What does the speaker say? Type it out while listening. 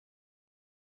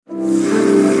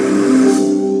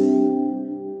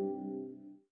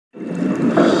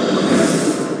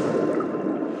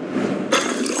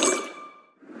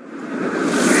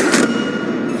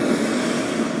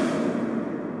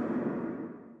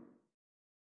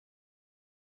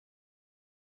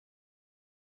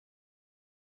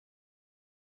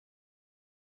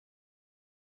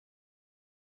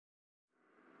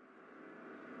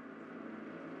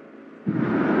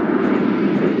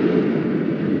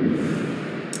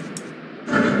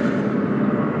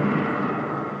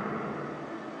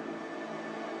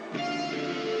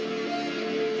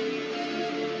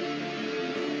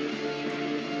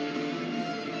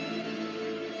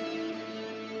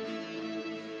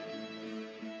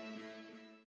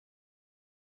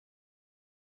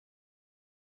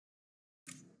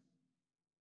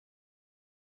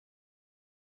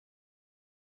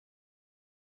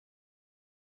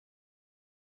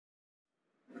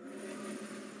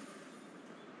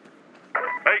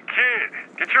Hey, kid,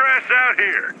 get your ass out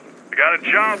here. I got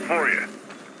a job for you.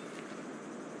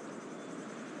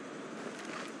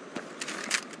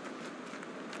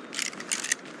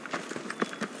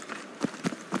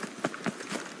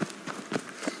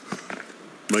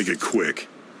 Make it quick.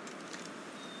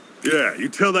 Yeah, you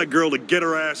tell that girl to get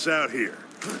her ass out here.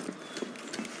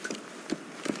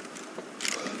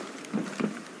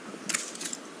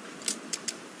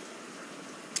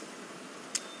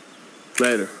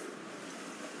 Later.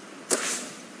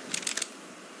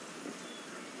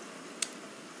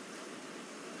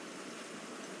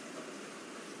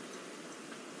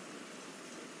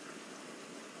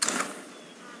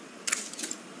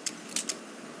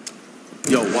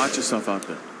 Yo, watch yourself out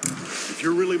there. If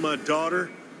you're really my daughter,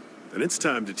 then it's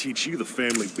time to teach you the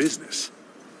family business.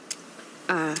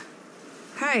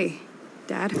 Hi,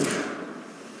 Dad.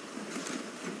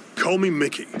 Call me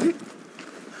Mickey.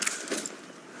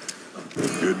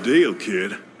 Good deal,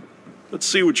 kid. Let's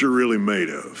see what you're really made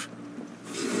of.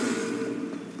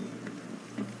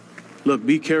 Look,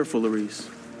 be careful, Larice.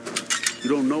 You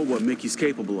don't know what Mickey's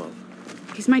capable of.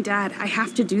 He's my dad. I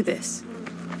have to do this.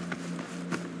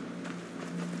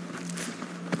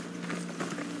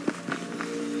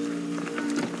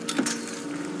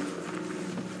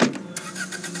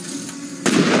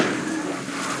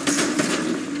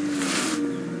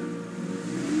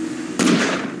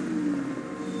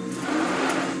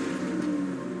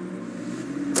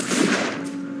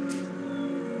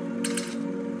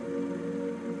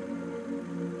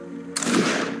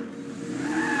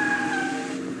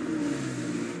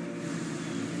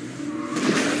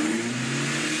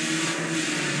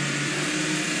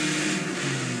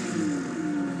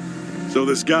 So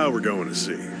this guy we're going to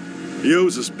see, he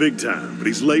owes us big time, but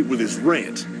he's late with his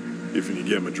rent, if you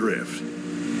get my drift.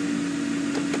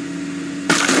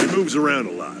 He moves around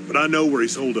a lot, but I know where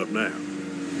he's holed up now.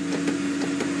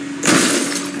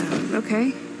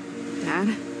 Okay,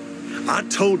 Dad. I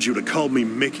told you to call me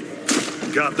Mickey.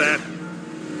 Got that?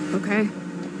 Okay.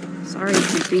 Sorry,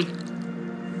 Mickey.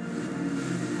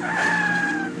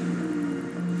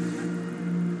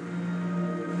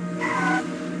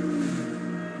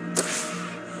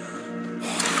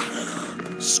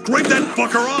 Scrape that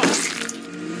fucker off!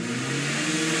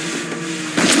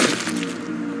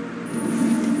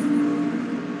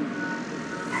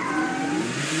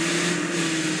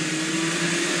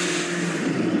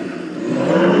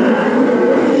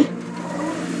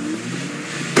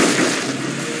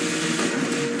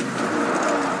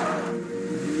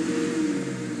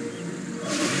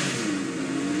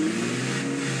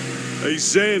 Hey,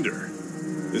 Xander.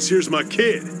 This here's my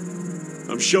kid.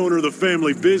 I'm showing her the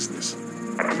family business.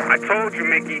 I told you,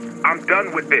 Mickey, I'm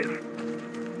done with this.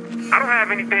 I don't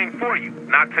have anything for you.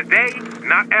 Not today,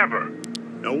 not ever.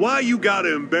 Now, why you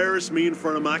gotta embarrass me in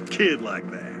front of my kid like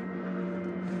that?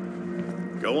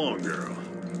 Go on, girl.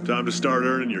 Time to start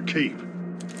earning your keep.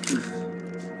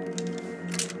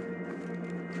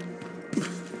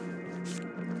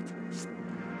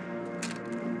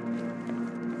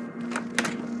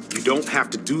 You don't have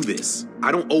to do this.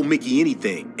 I don't owe Mickey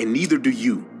anything, and neither do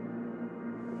you.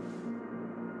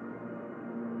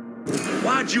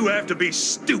 Why'd you have to be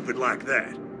stupid like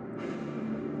that?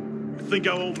 You think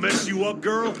I won't mess you up,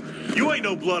 girl? You ain't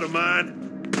no blood of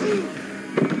mine.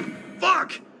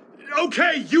 Fuck!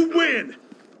 Okay, you win!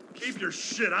 Keep your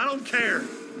shit, I don't care.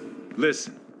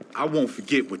 Listen, I won't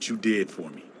forget what you did for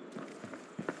me.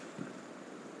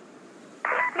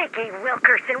 Mickey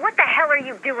Wilkerson, what the hell are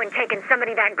you doing taking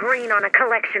somebody that green on a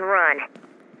collection run?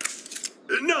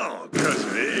 No, cousin,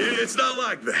 it's not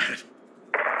like that.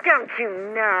 Don't you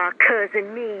know,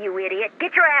 cousin me, you idiot.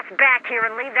 Get your ass back here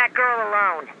and leave that girl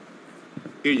alone.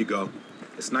 Here you go.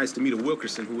 It's nice to meet a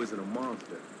Wilkerson who isn't a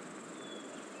monster.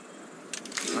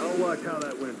 I don't like how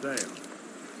that went down.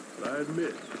 But I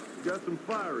admit, you got some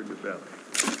fire in your belly.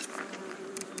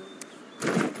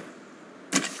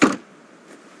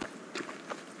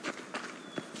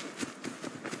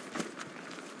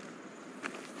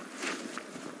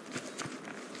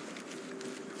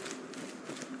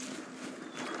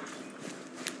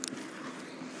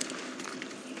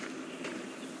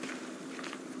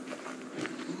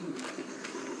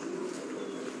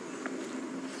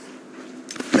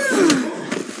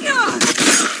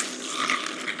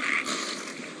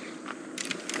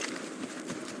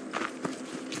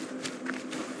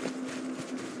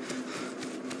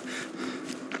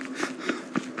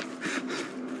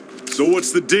 So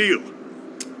what's the deal?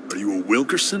 Are you a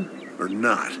Wilkerson or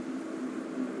not?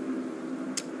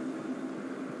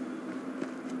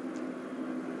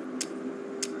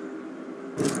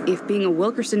 If being a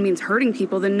Wilkerson means hurting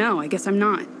people, then no, I guess I'm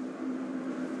not.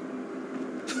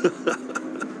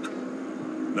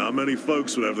 Not many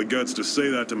folks would have the guts to say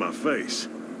that to my face.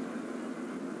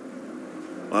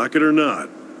 Like it or not,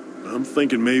 I'm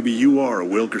thinking maybe you are a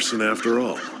Wilkerson after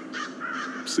all.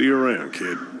 See you around,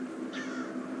 kid.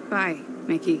 Bye,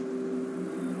 Mickey.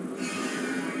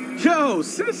 Yo,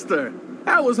 sister!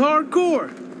 That was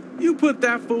hardcore! You put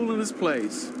that fool in his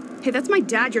place. Hey, that's my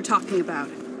dad you're talking about.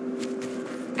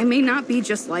 I may not be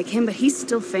just like him, but he's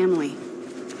still family.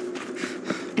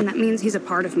 And that means he's a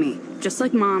part of me, just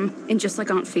like Mom and just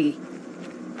like Aunt Fee.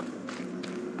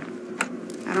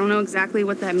 I don't know exactly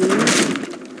what that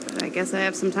means, but I guess I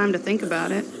have some time to think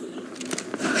about it.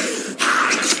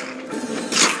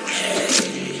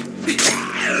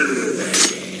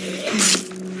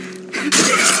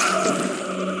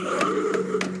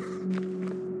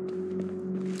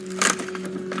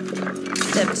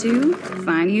 Step 2,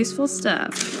 find useful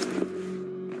stuff.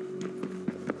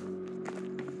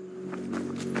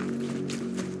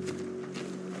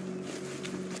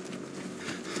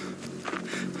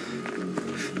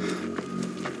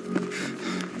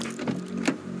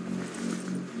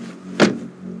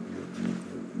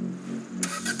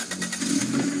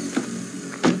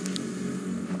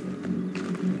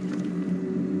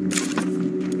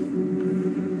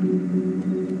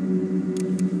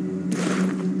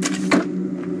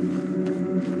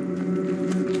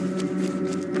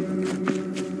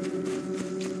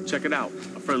 Check it out,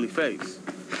 a friendly face.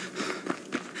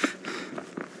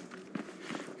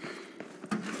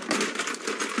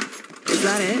 Is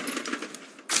that it?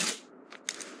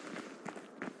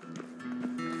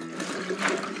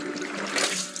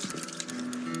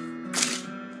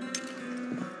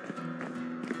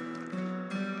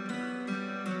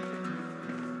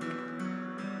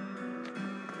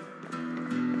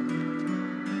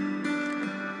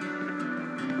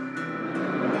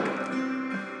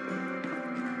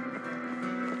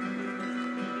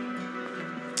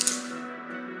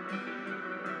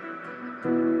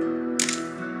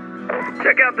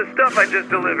 Check out the stuff I just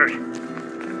delivered.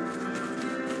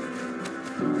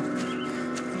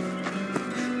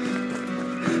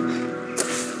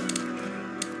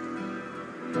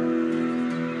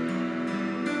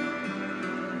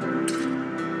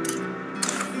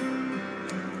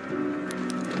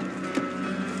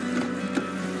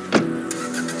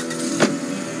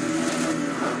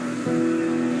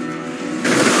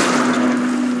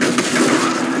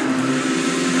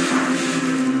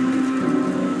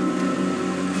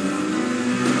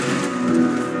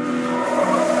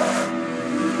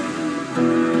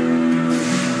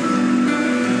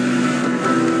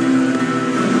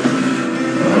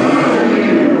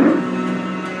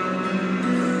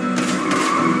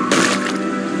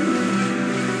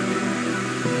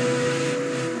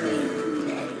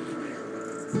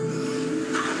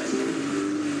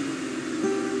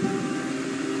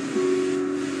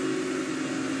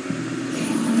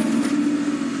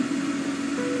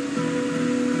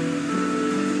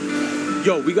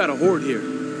 Yo, we got a horde here.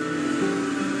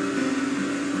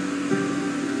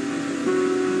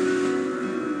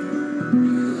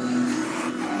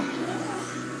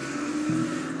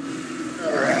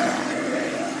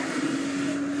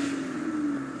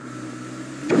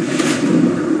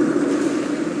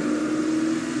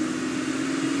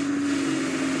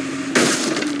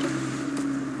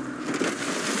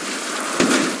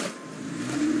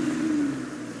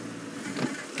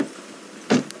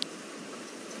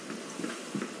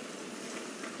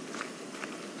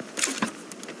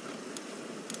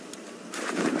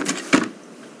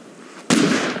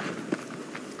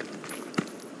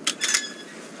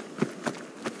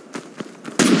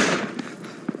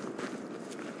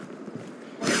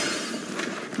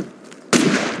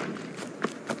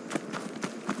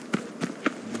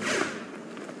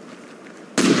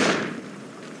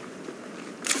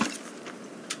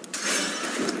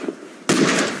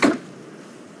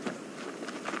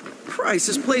 Christ,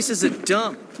 this place is a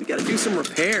dump. We gotta do some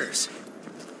repairs.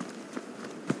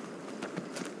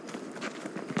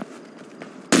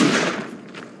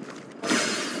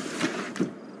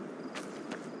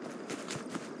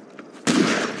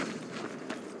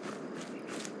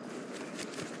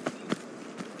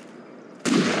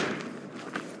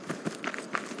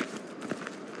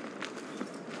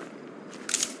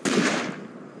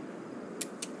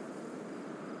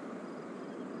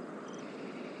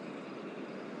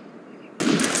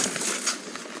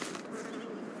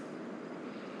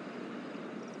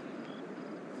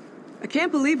 I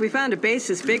can't believe we found a base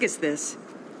as big as this.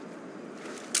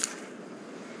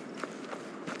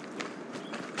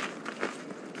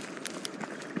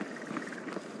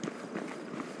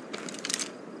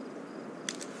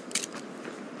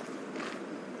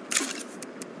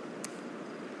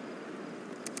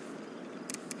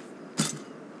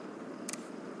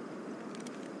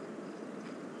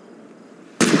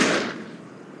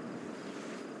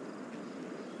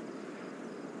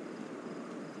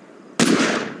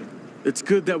 It's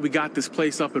good that we got this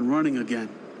place up and running again.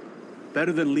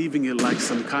 Better than leaving it like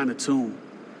some kind of tomb.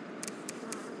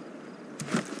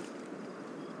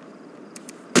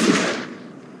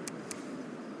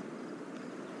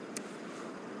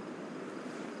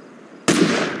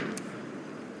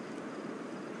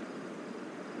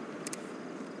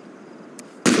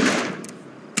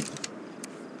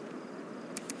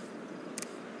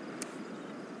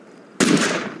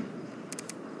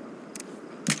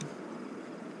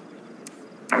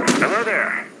 Hello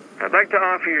there. I'd like to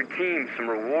offer your team some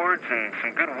rewards and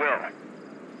some goodwill.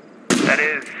 That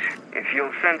is, if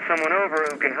you'll send someone over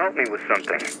who can help me with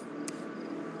something.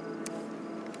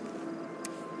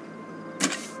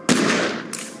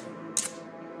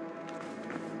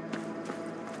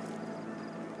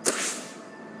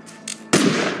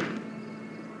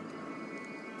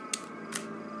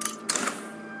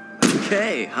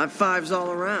 Okay, high fives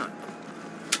all around.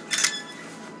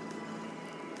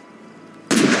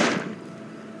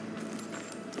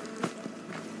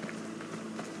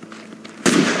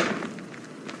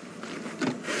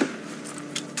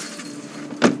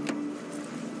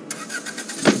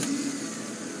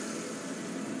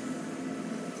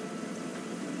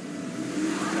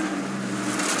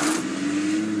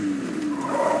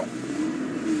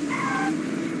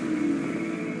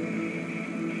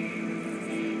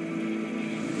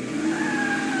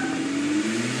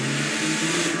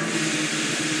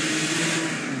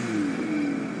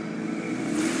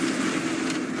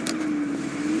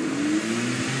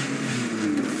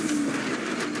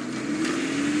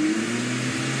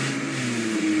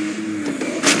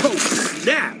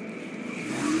 Snap!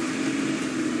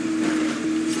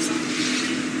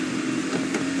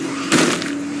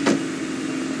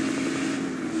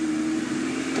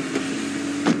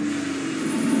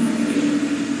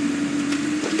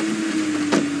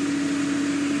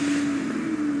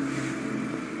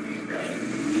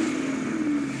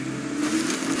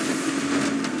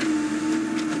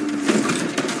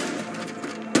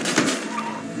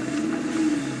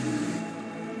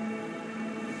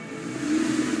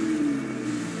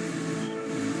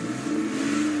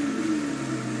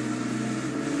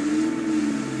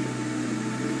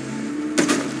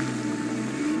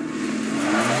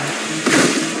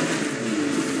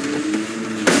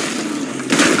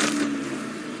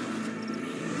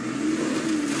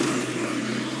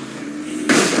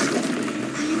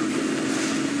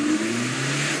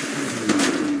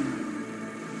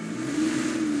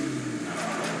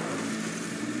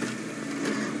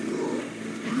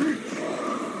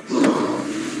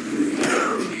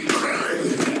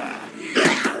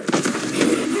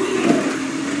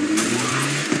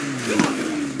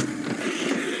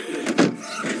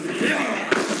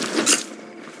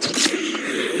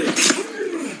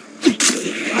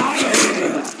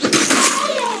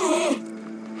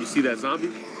 See that zombie?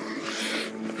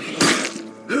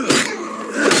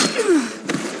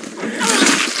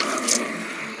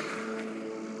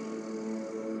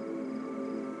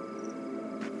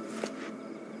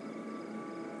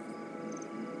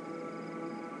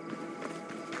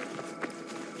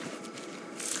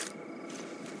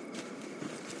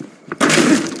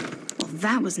 Well,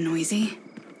 that was noisy.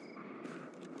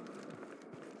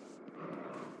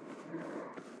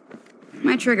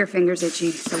 My trigger finger's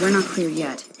itchy, so we're not clear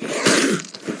yet.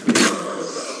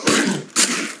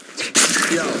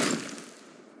 Yo.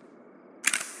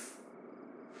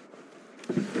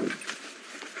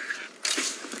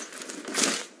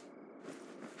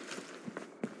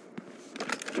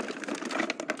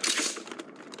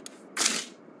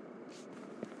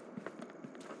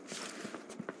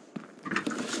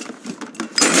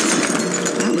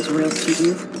 That was real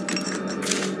smooth.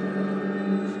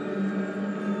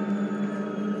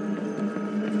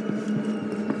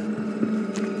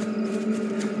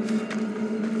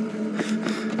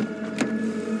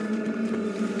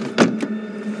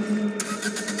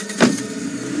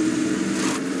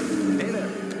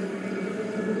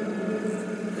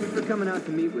 out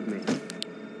to meet with me.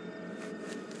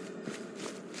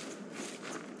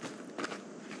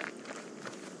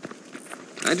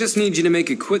 I just need you to make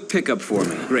a quick pickup for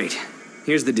me. Great.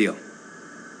 Here's the deal.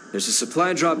 There's a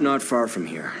supply drop not far from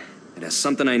here. It has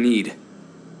something I need.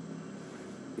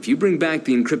 If you bring back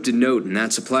the encrypted note in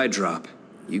that supply drop,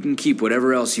 you can keep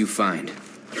whatever else you find.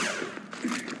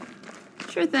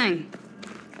 Sure thing.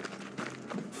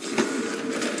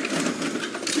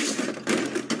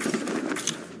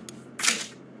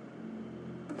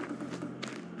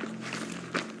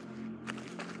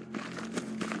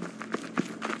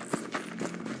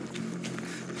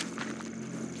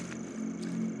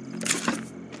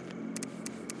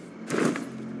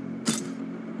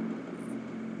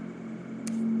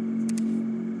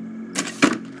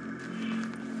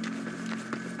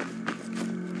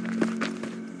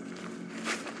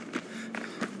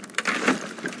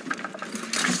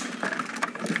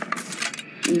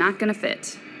 Not gonna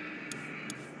fit.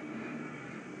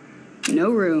 No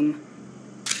room.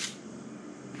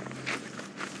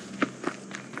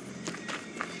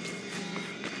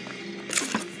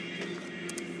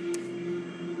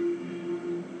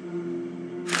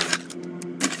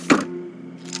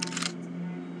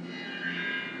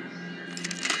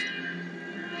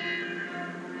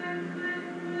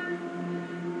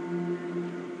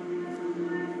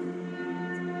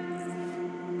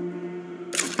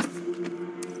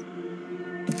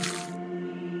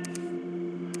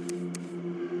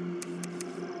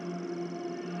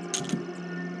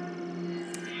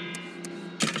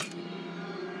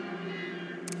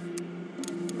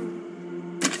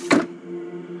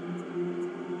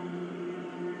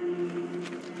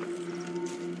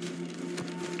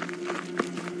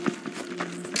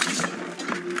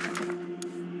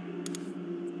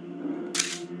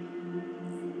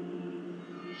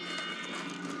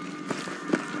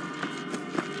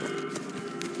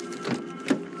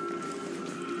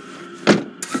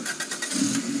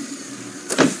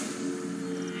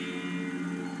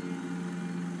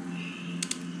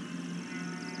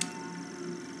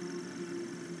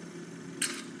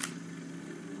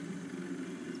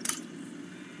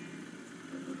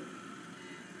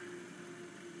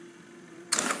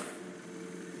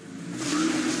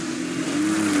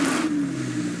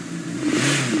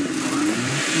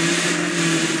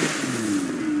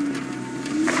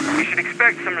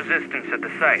 Expect some resistance at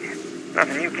the site.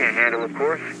 Nothing you can't handle, of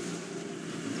course.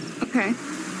 Okay.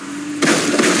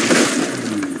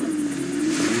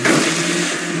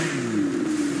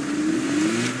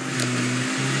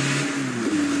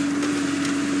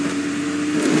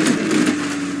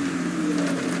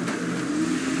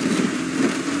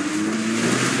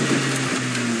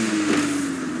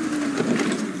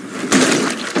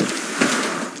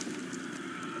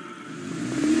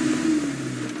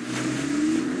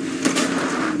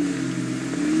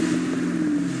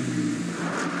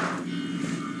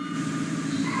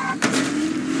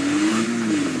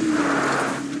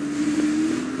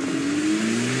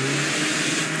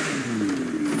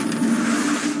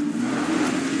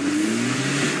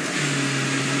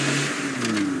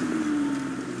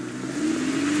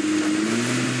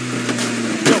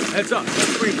 Heads up,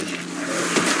 screaming.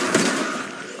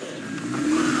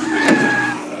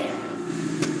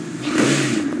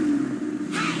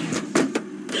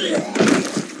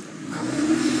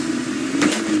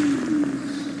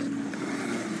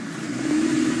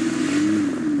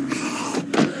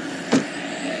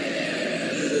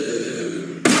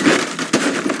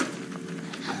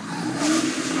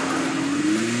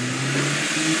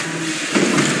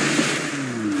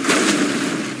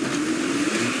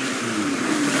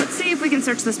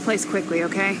 Search this place quickly,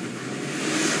 okay?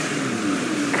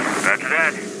 After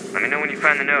that, let me know when you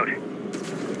find the note.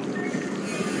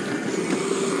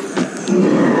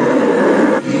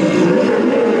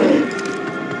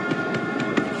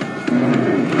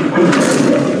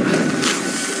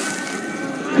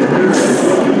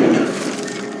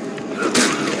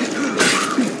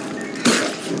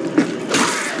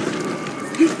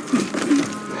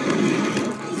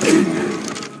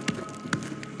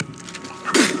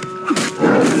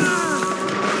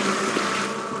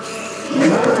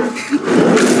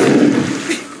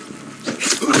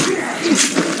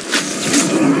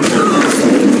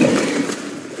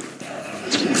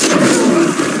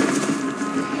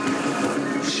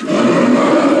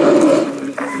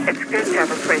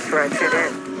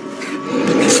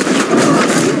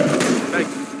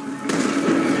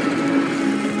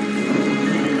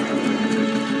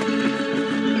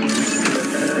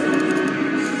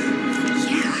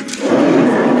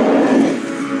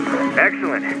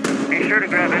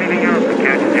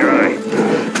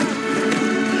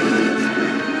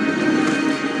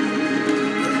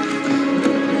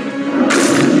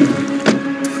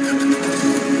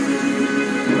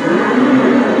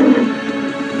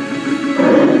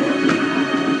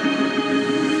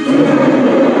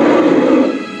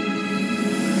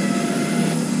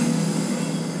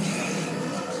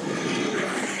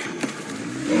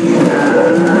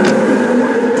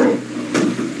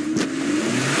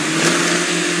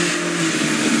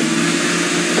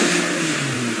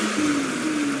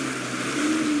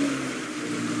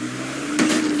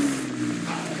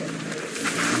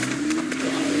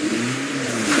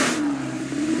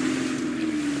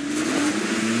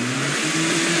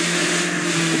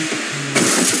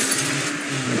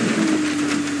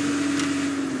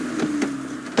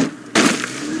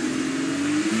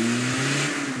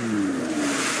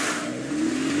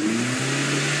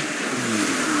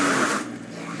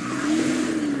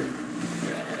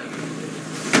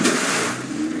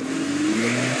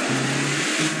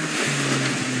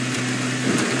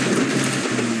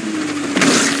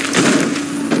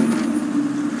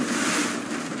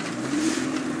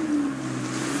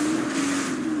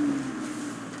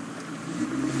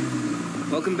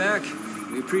 Welcome back.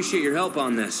 We appreciate your help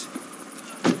on this.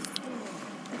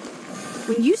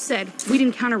 When you said we'd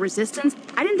encounter resistance,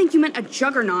 I didn't think you meant a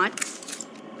juggernaut.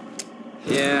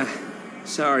 Yeah,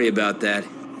 sorry about that.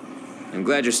 I'm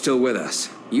glad you're still with us.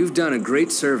 You've done a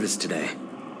great service today.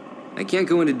 I can't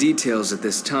go into details at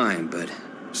this time, but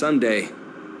someday,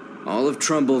 all of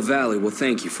Trumbull Valley will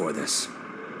thank you for this.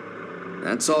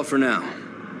 That's all for now.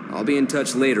 I'll be in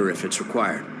touch later if it's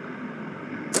required.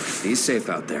 Be safe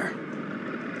out there.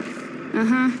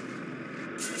 Uh-huh.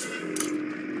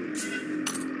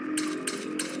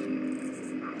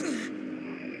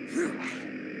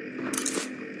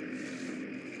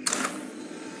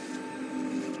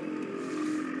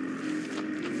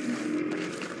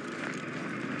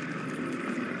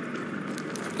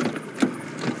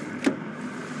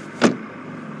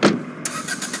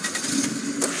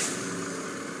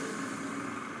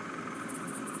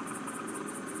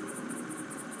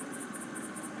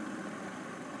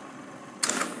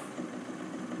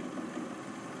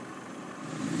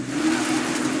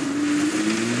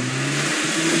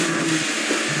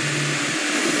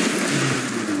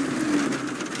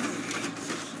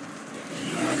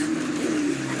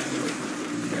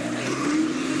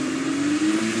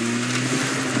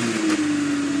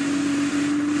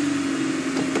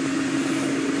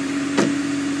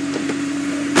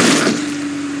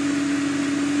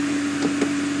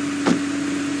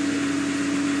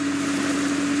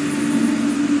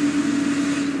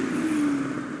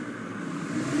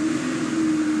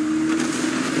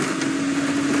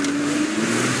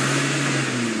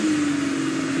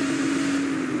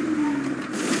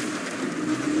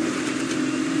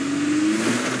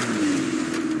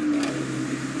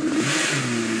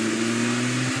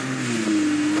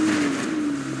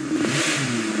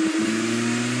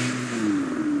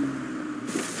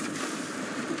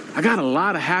 I got a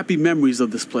lot of happy memories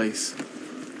of this place.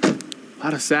 A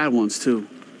lot of sad ones, too.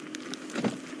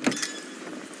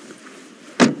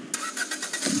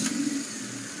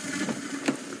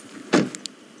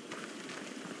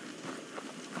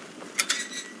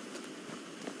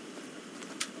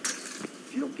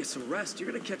 If you don't get some rest,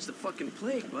 you're gonna catch the fucking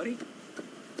plague, buddy.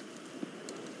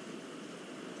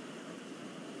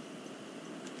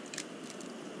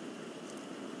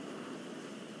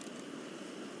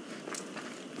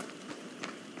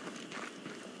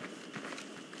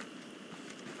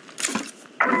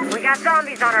 We got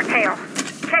zombies on our tail.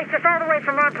 Chased us all the way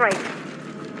from our place.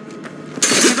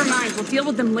 Never mind, we'll deal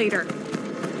with them later.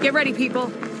 Get ready,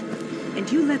 people.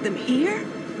 And you let them here?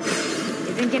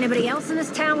 You think anybody else in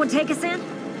this town would take us in?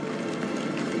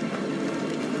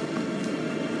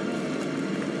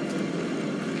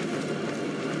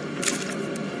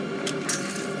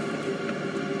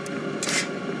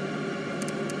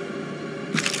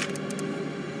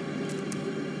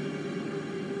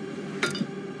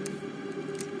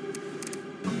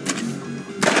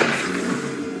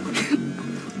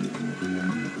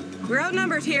 We're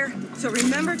outnumbered here, so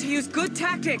remember to use good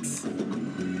tactics.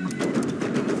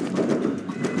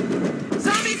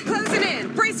 Zombies closing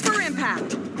in. Brace for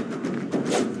impact.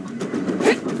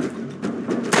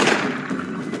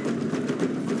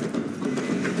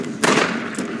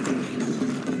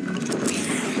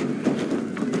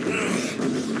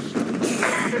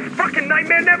 This fucking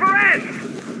nightmare never ends!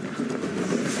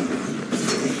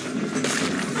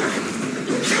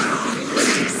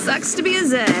 Sucks to be a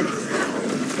Zed.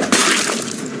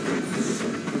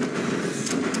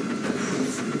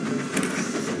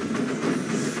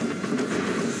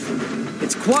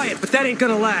 It's quiet, but that ain't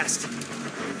gonna last.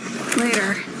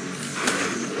 Later.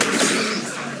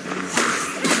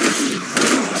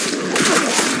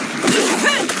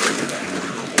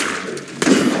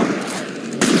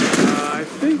 I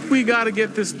think we gotta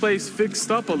get this place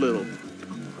fixed up a little.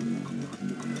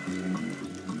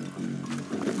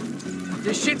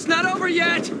 This shit's not over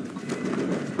yet!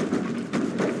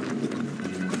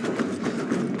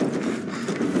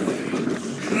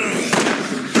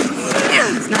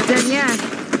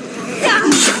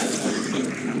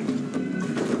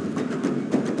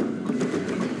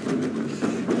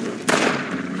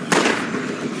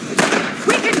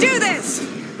 do this!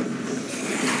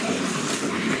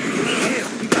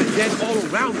 Damn, we got dead all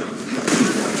around us.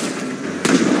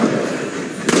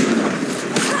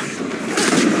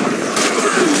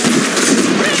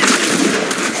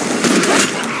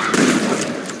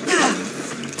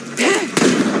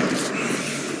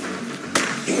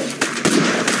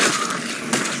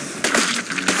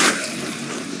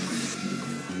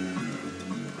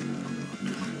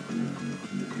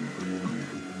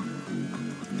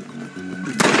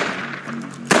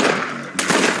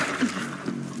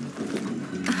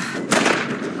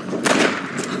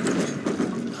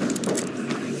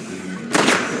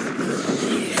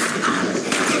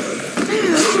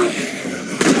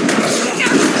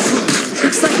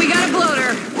 Looks like we got a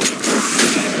bloater.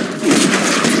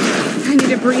 I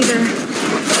need a breather.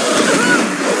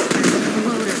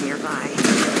 Loader nearby.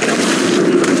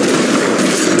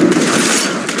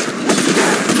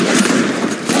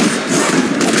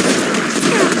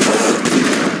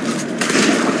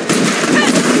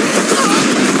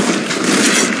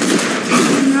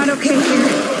 I'm not okay here.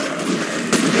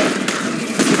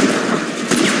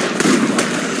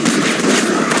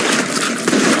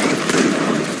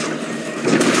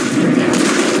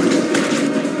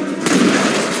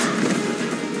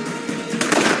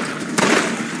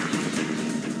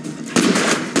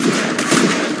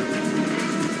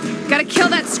 Gotta kill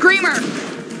that screamer!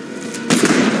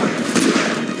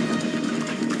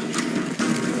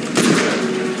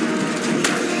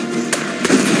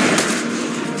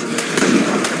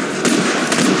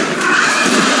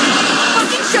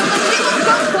 Fucking show them people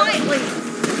go quietly!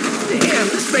 Damn,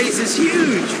 this space is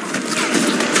huge.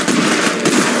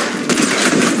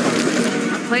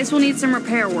 Our place will need some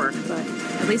repair work, but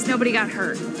at least nobody got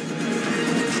hurt.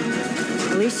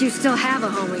 At least you still have a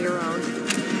home of your own.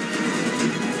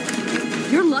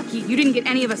 You're lucky you didn't get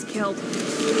any of us killed.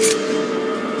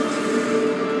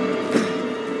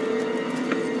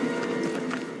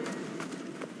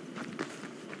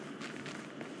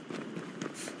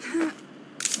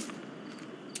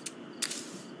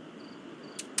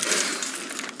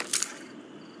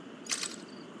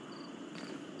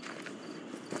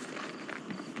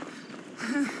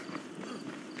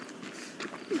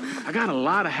 I got a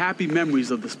lot of happy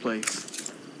memories of this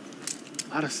place.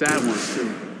 A lot of sad ones, too.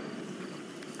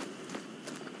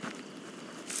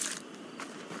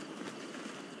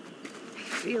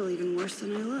 I feel even worse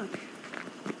than I look.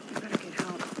 I better get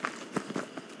help.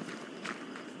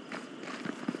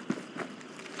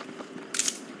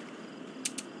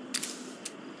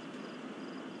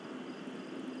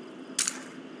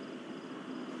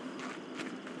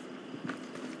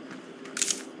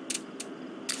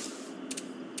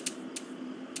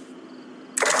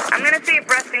 I'm gonna see if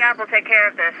resting up will take care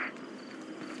of this.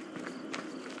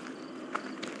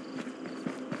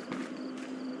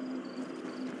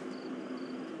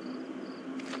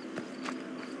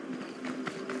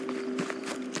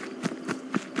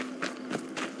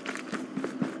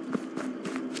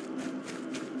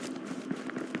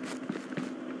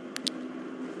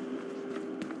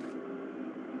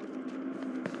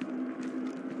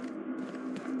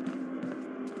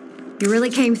 You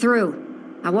really came through.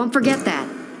 I won't forget that.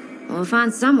 We'll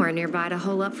find somewhere nearby to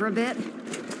hole up for a bit.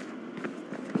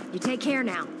 You take care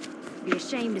now. Be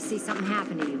ashamed to see something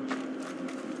happen to you.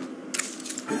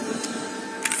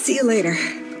 See you later.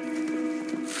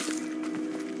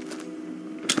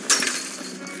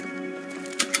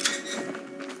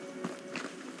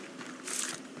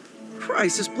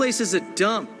 Christ, this place is a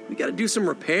dump. We gotta do some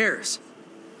repairs.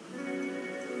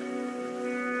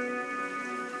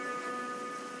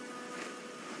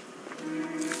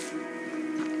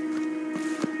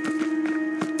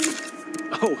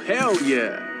 Oh, hell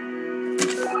yeah.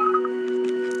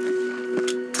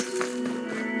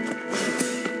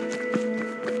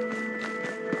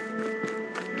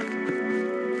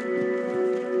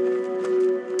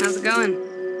 How's it going?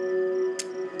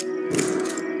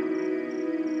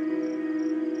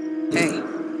 Hey,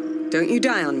 don't you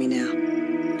die on me now.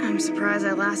 I'm surprised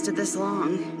I lasted this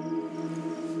long.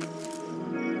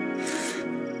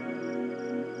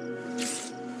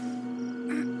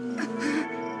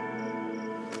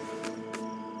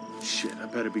 Shit, I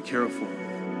better be careful.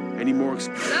 Any more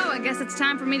So, I guess it's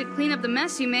time for me to clean up the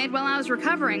mess you made while I was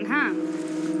recovering, huh?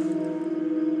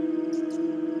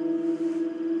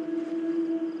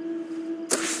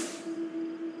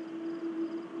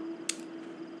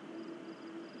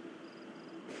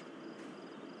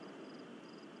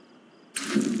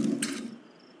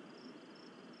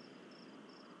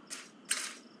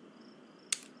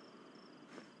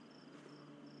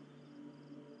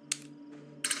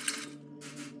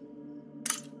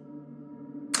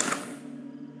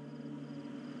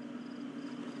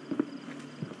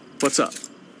 What's up?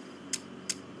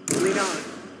 Lead on.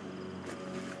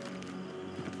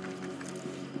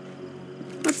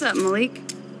 What's up, Malik?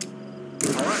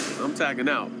 All right, I'm tagging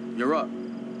out. You're up.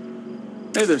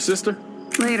 Hey there, sister.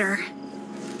 Later.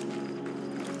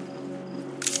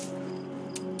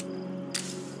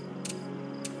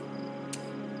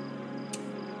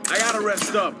 I gotta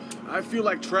rest up. I feel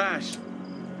like trash.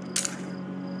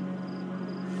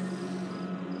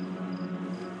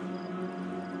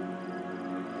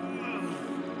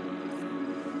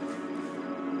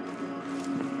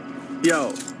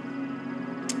 Yo.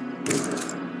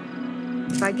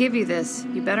 If I give you this,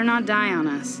 you better not die on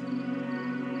us.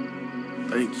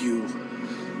 Thank you.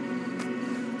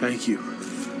 Thank you.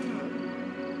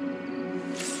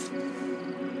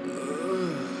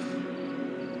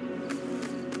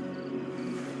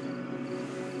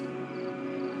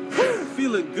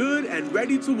 Feeling good and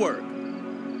ready to work.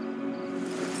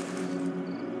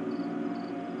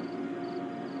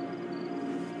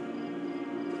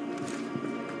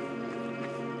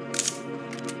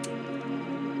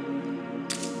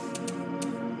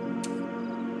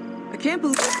 I can't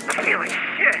believe... I'm feeling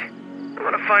shit. I'm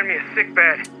gonna find me a sick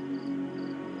bed.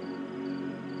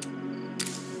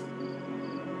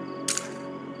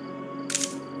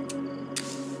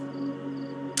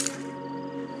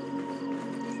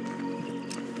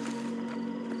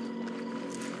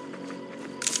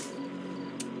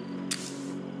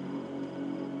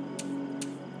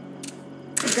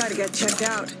 I've got to get checked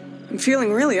out. I'm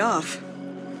feeling really off.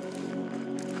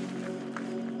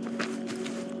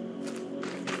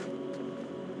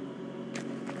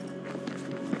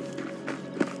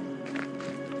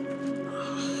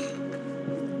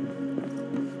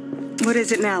 What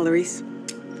is it now, Larice?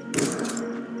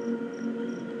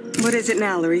 What is it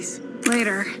now, Larice?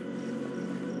 Later.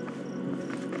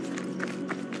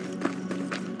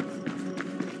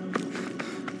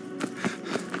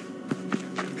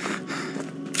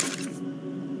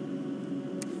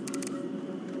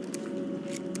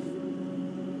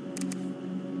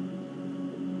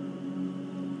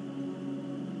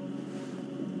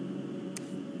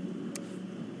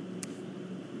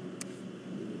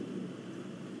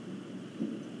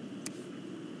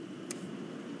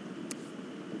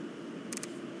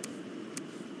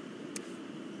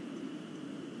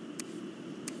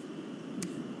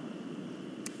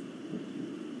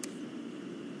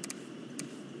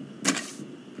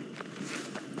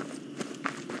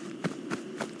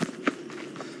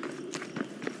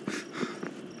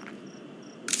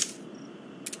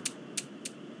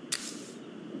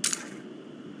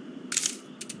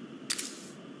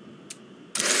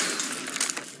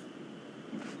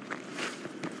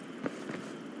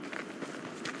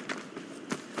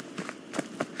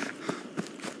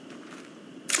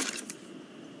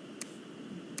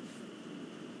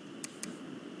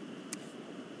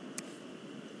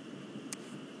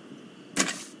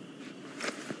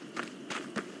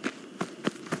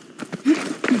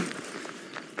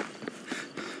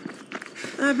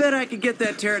 I bet I could get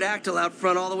that pterodactyl out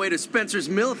front all the way to Spencer's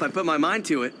Mill if I put my mind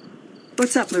to it.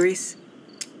 What's up, Larice?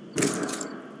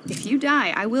 If you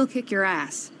die, I will kick your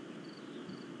ass.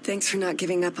 Thanks for not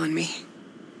giving up on me.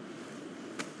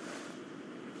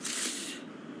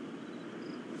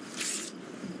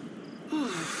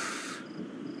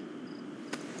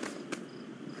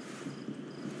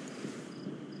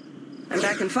 I'm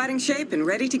back in fighting shape and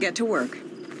ready to get to work.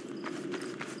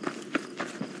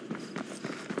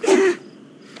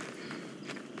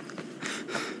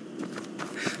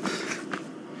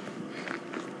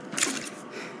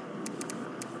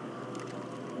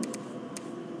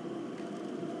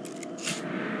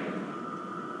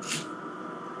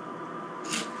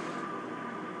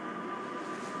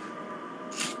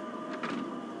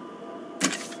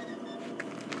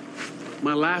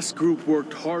 My last group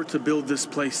worked hard to build this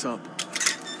place up.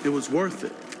 It was worth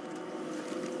it.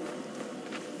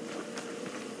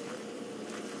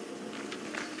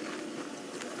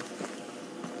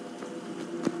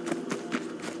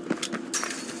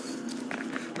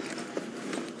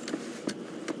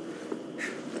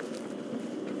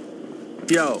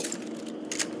 Yo.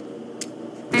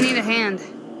 I need a hand.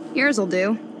 Yours'll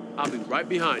do. I'll be right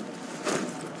behind you.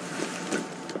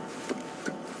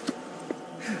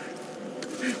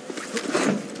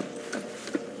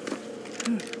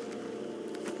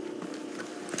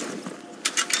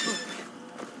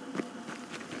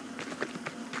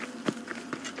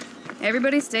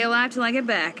 Everybody stay alive till I get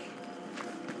back.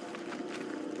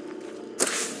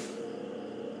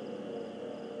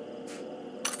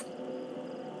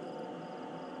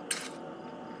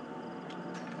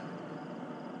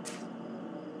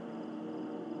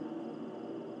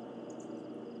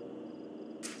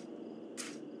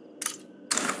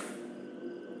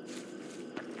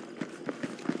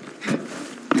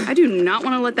 I do not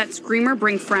want to let that screamer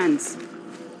bring friends.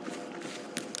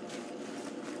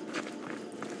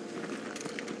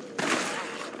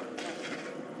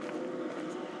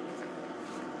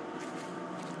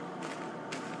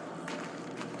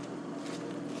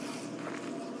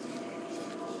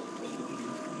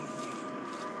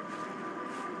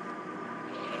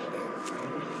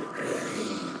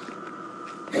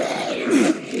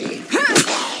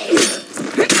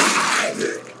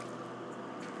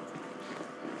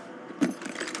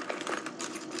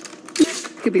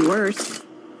 Could be worse.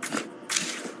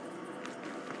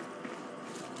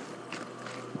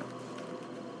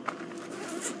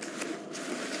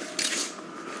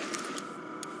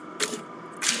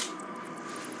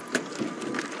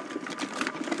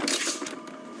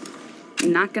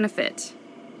 Not gonna fit.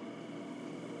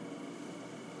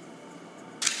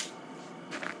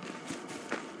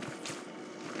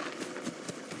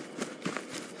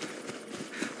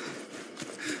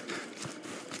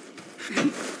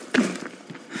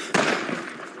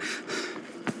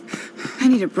 I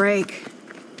need a break.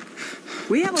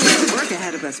 We have a lot of work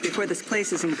ahead of us before this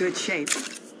place is in good shape.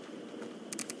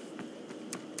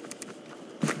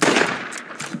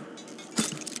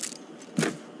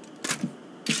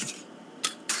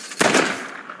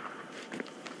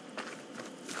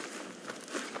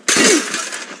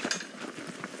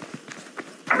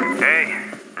 Hey,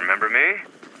 remember me?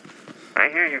 I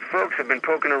hear you folks have been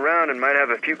poking around and might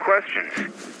have a few questions.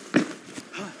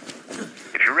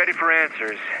 If you're ready for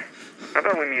answers, how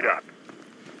about we meet up?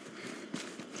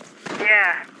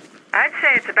 Yeah, I'd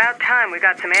say it's about time we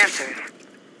got some answers.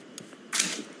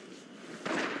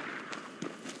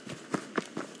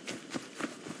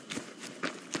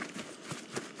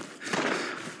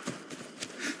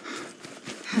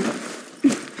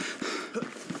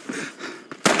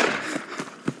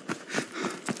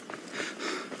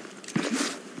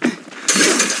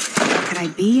 Could I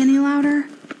be any louder?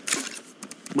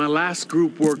 My last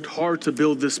group worked hard to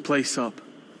build this place up.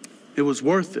 It was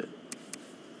worth it.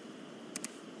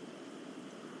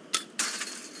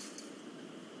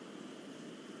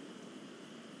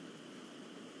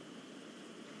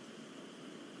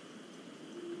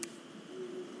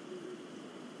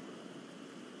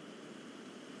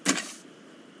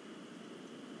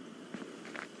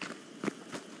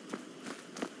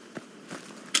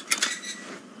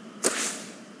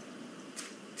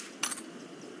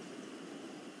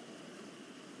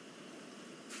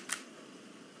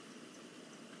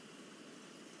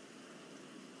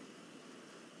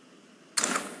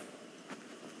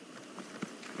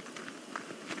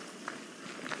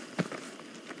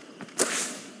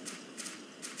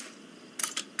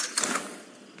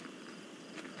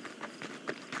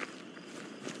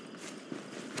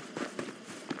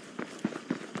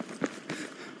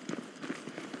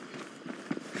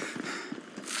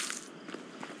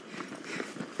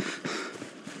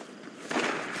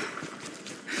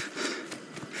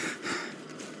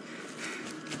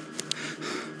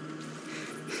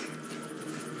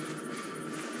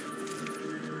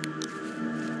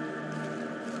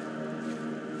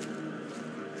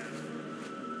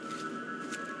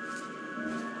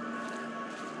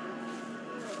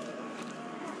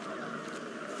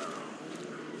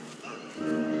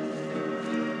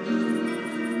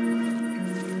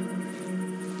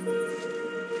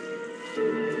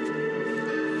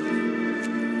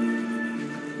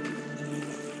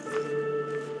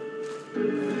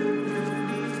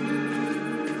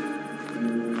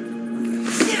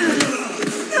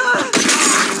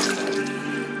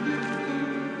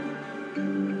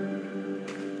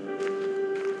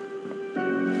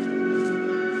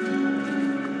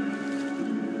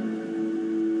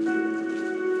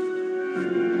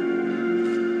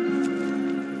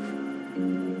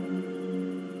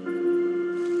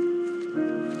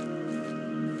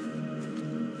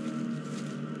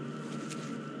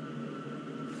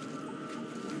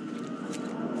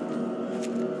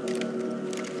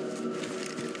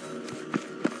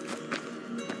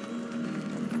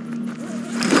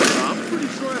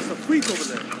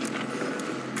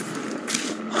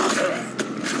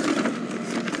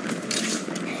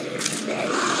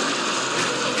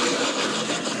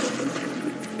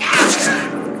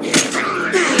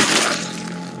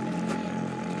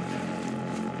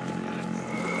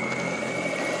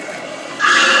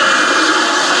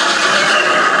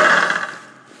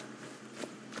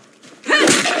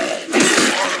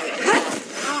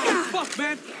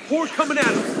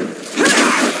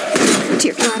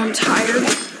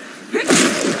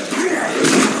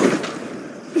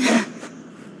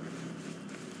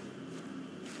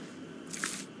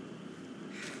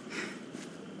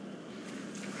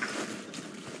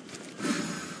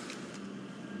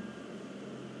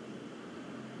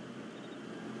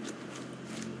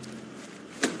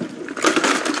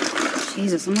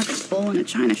 Jesus, I'm like a bull in a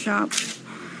china shop.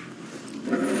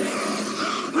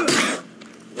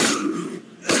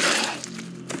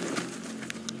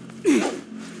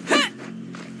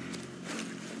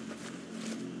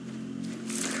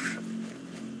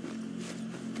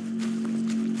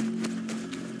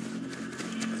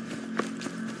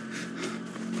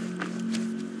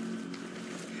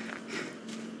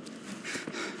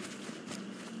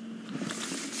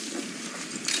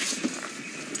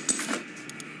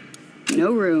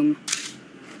 No room.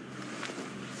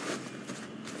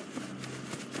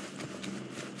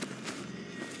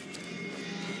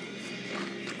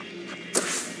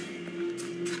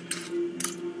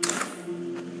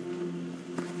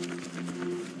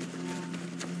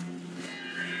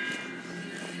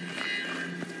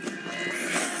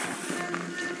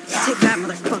 Take that,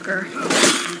 motherfucker.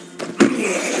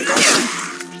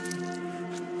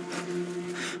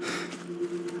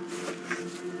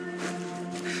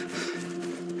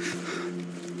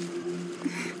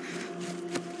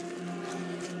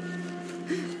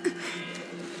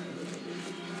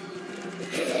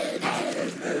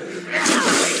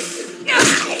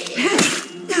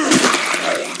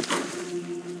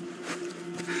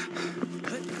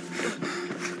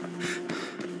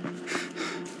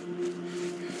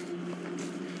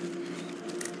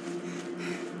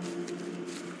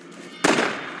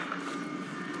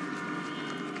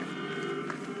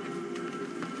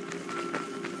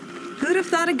 Who'd have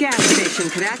thought a gas station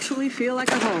could actually feel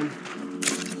like a home?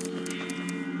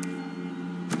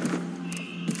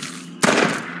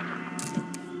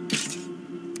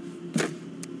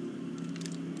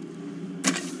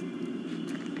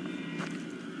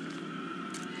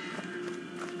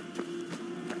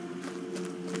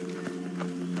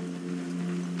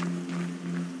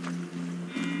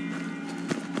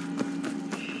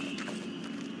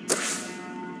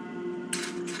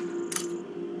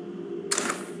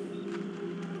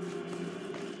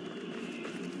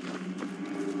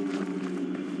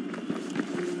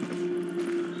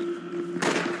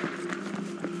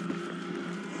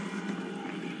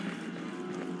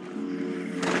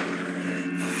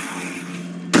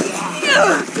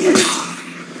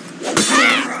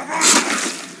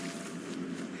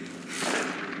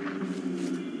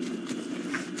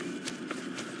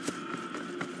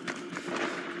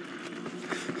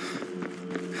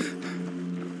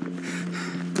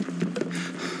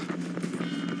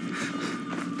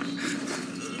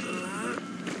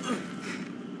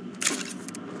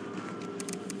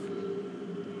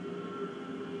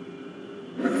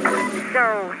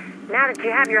 So, now that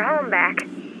you have your home back,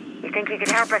 you think you could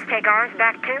help us take ours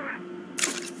back too?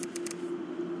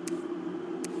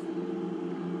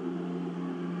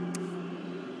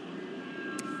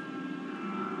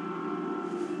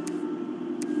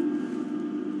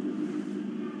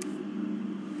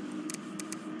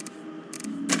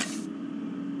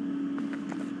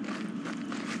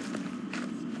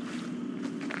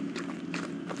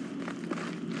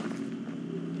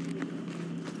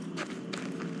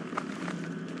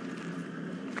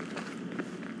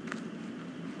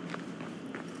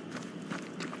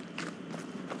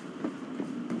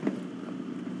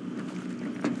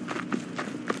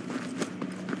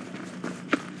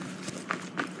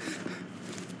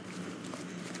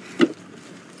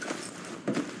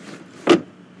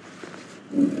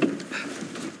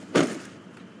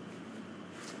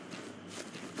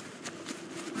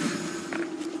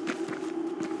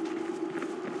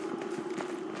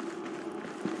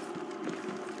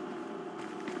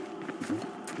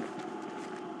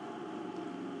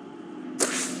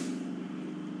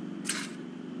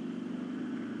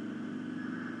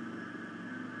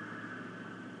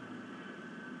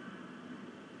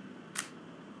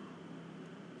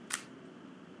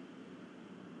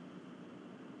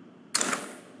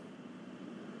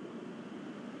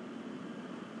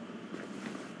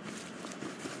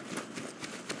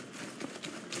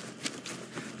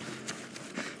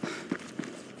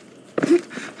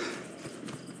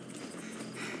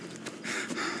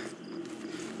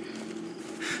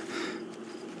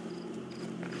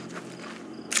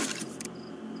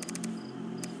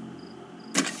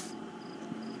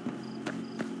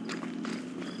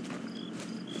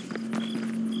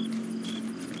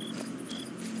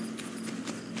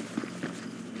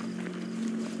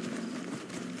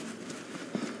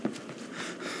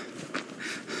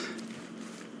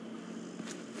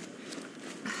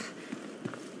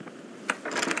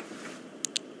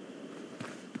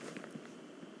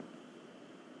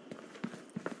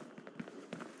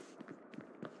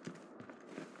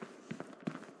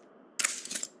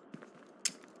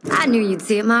 I knew you'd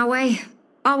see it my way.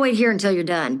 I'll wait here until you're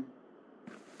done.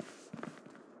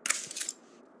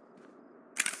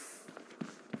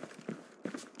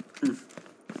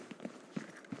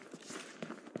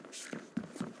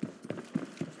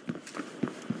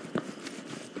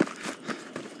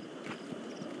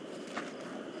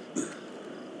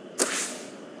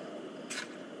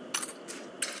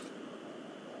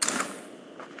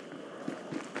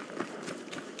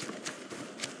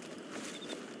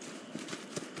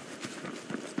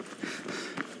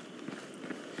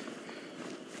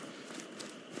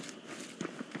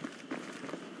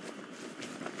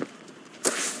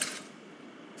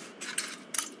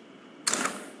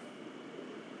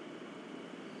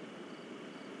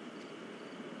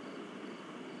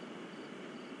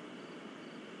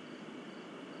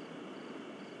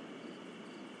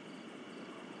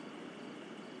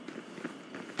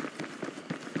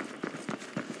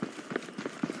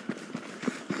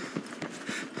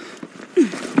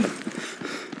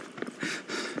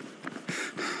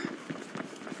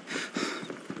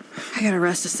 I gotta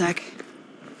rest a sec.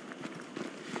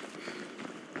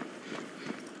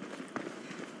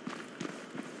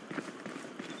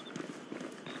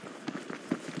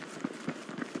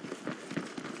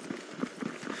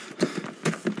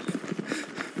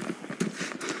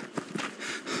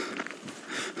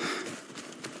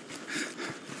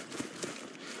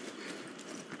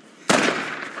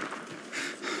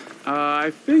 I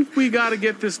think we gotta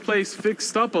get this place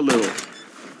fixed up a little.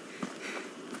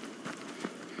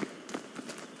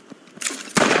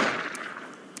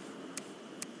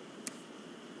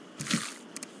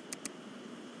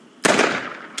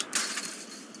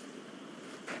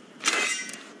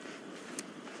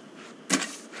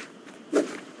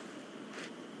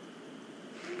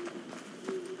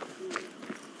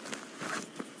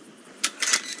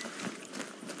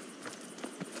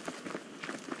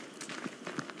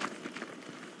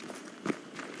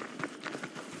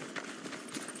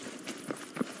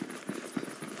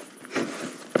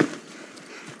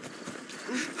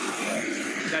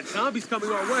 That zombie's coming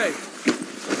our way.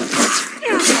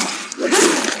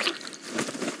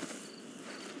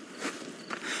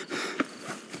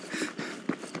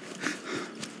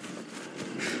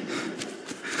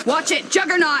 Watch it,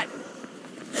 Juggernaut!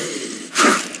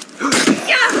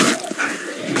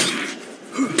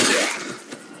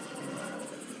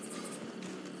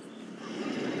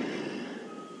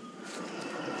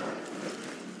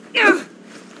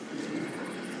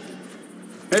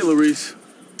 Hey, Larice.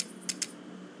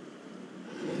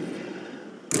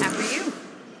 After you.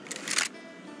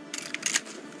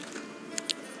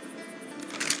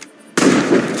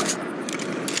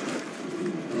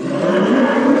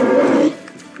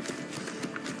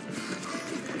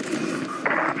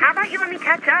 How about you let me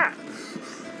catch up?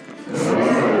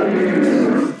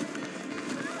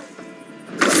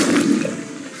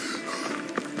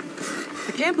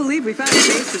 I can't believe we found a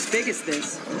base as big as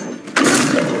this.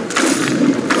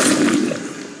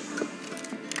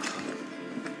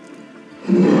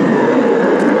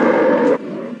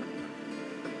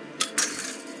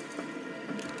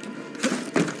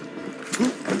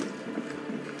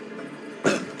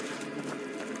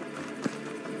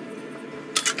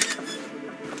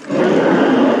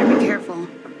 Better be careful.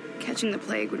 Catching the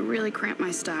plague would really cramp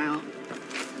my style.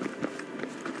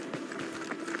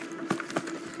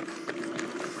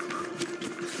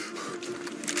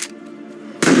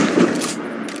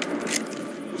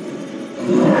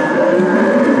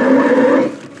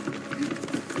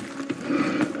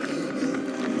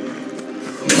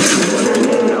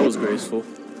 That was graceful.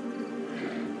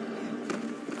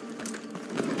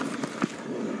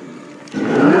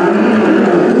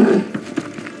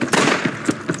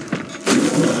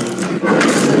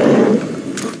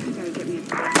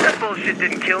 That bullshit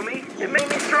didn't kill me. It made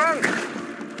me stronger.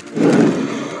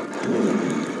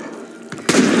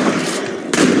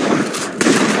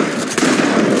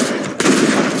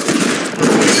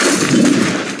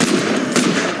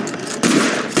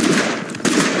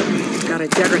 Got a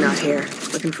Juggernaut here,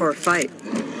 looking for a fight.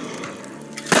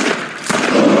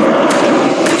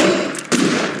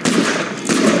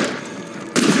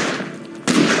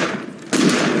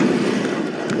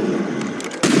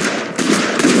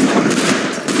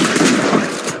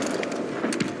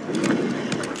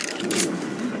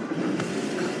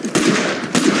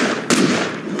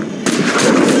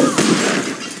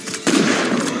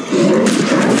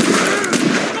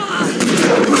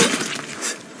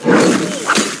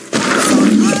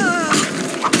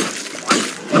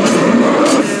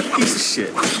 Piece of shit.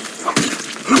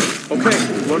 Okay,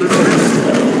 run it over.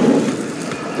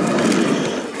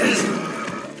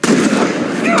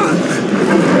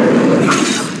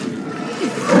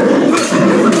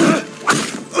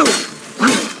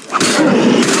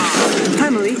 Hi,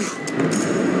 Malik.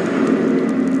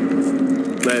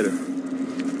 Later.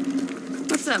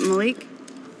 up, Malik?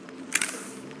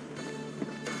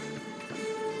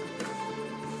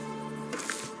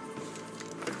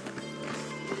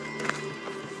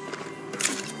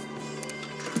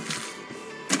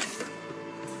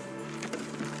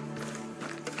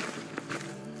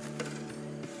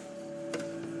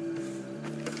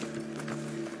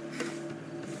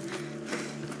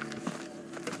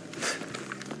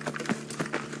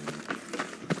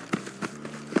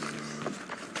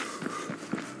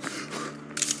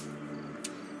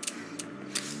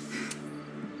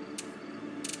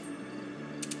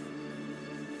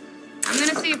 I'm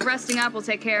gonna see if resting up will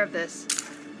take care of this.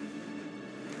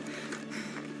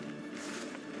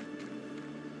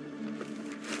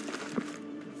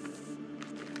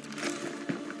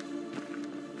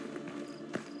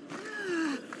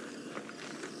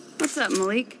 What's up,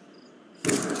 Malik?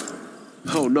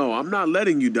 Oh no, I'm not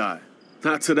letting you die.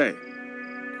 Not today.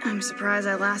 I'm surprised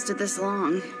I lasted this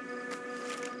long.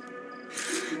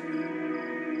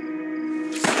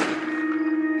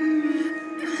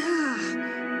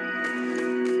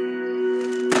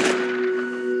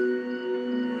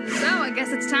 So, I guess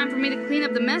it's time for me to clean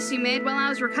up the mess you made while I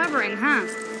was recovering, huh?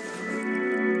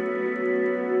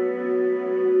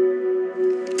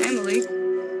 Hey, Malik.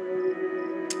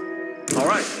 All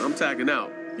right, I'm tagging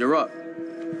out. You're up.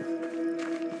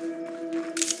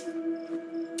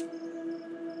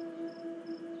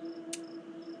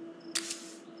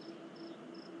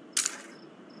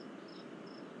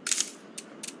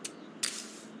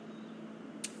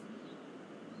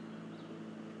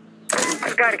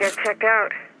 I've got to get checked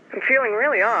out. I'm feeling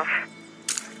really off.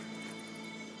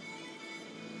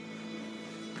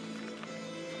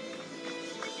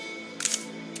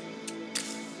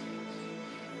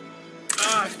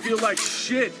 I feel like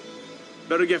shit.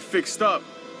 Better get fixed up.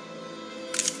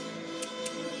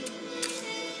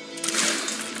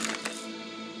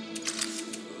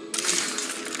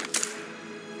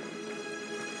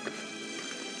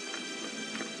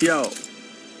 Yo.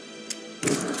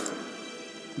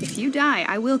 If you die,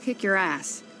 I will kick your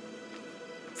ass.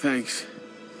 Thanks.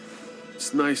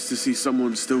 It's nice to see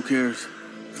someone still cares.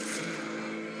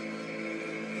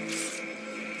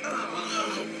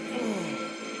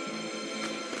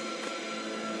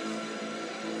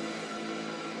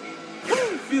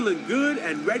 Feeling good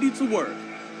and ready to work.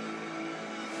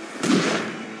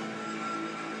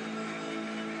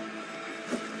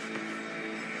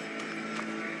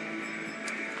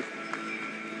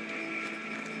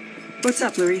 What's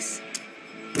up, Luis?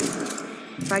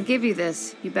 If I give you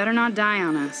this, you better not die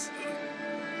on us.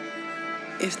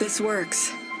 If this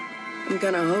works, I'm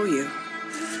gonna owe you.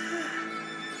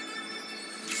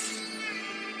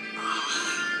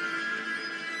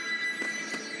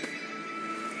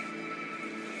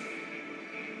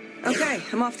 Okay,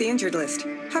 I'm off the injured list.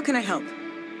 How can I help?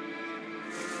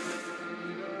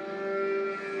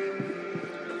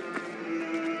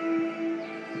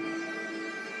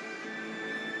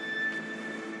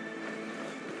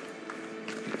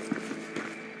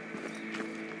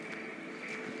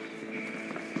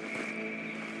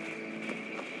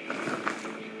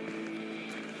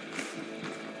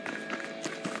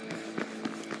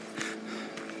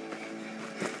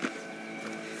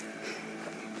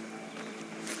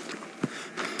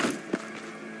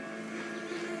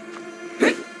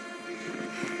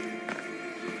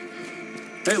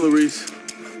 Hey, Luis.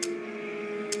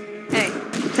 Hey,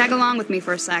 tag along with me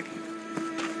for a sec.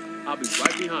 I'll be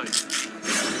right behind you.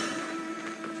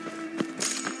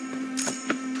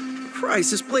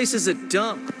 Christ, this place is a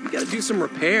dump. We gotta do some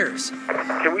repairs.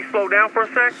 Can we slow down for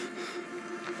a sec?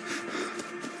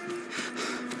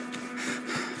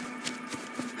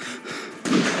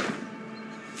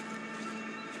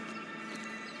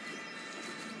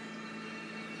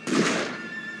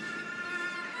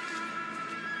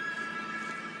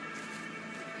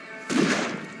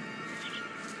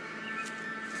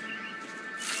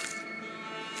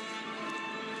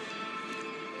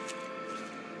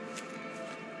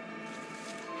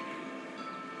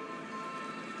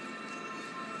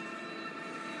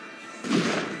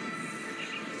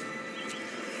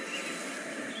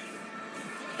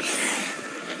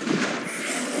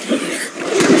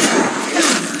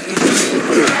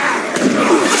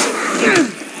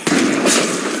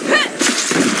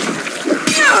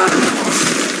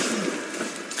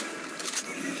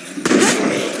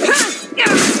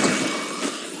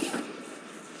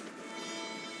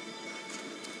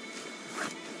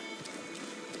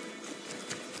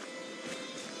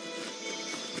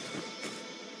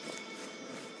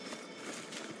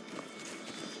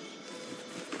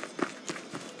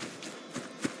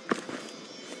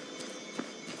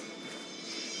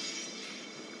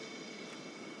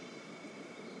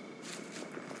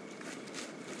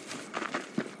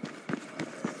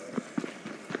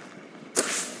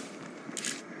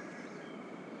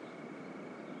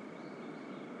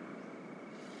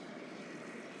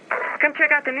 Come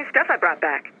check out the new stuff I brought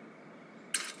back.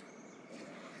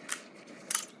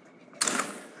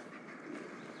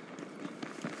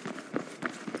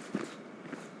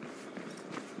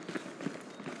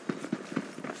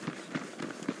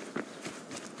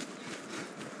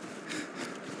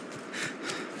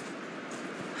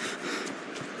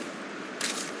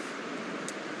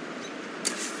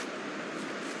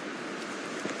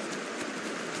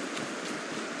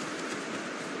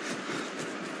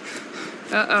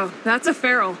 Uh-oh, that's a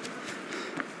feral.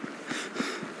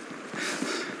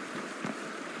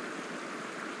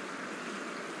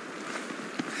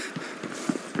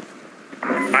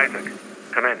 Isaac,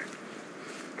 come in.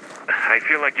 I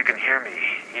feel like you can hear me,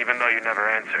 even though you never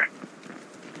answer.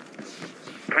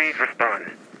 Please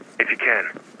respond, if you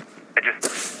can. I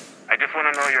just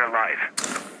want to know you're alive.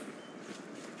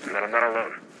 And that I'm not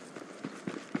alone.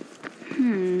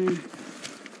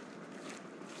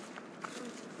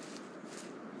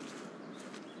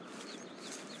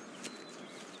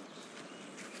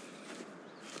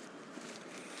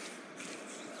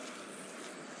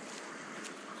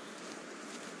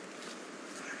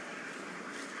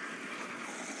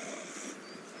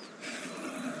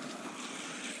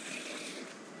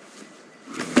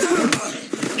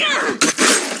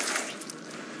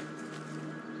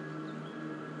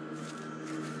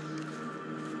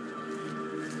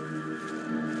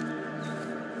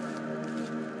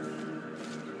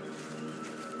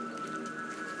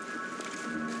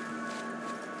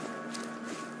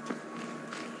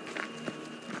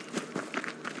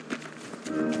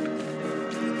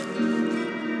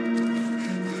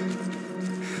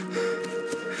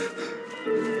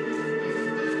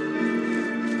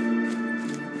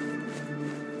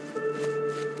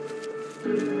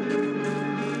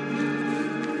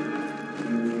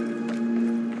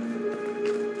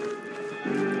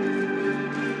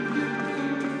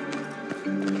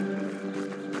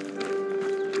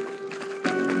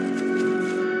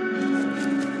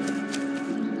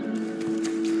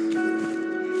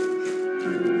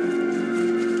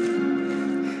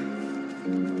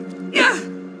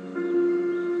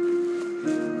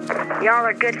 Y'all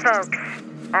are good folks.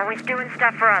 Always doing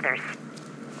stuff for others.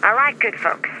 I like good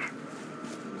folks.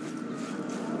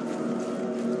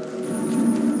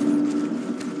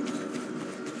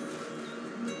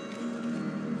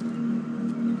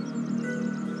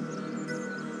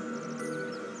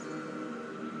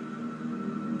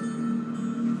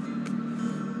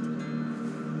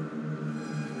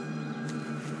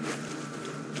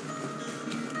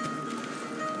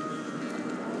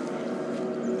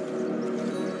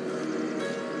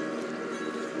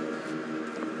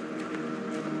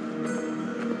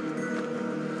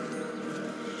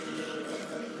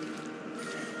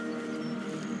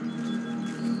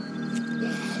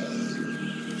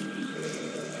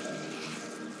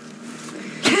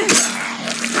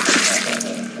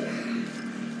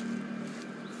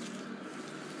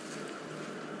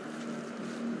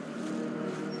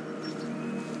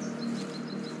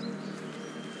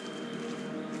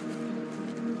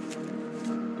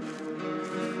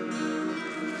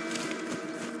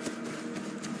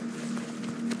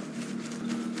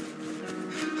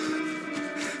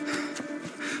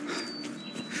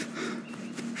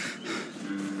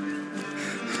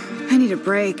 I need a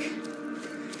break.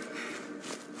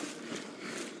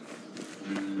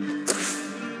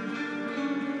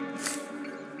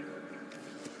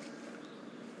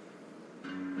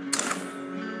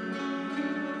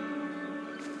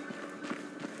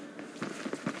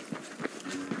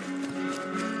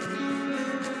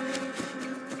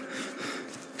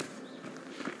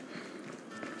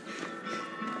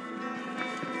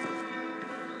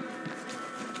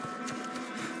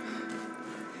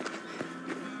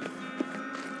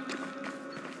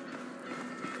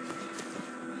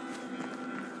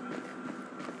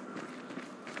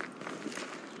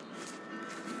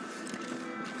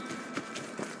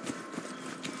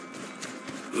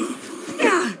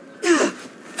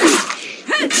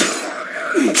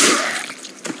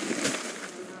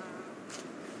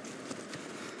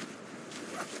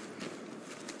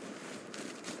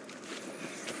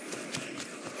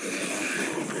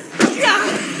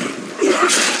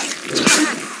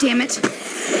 Damn it.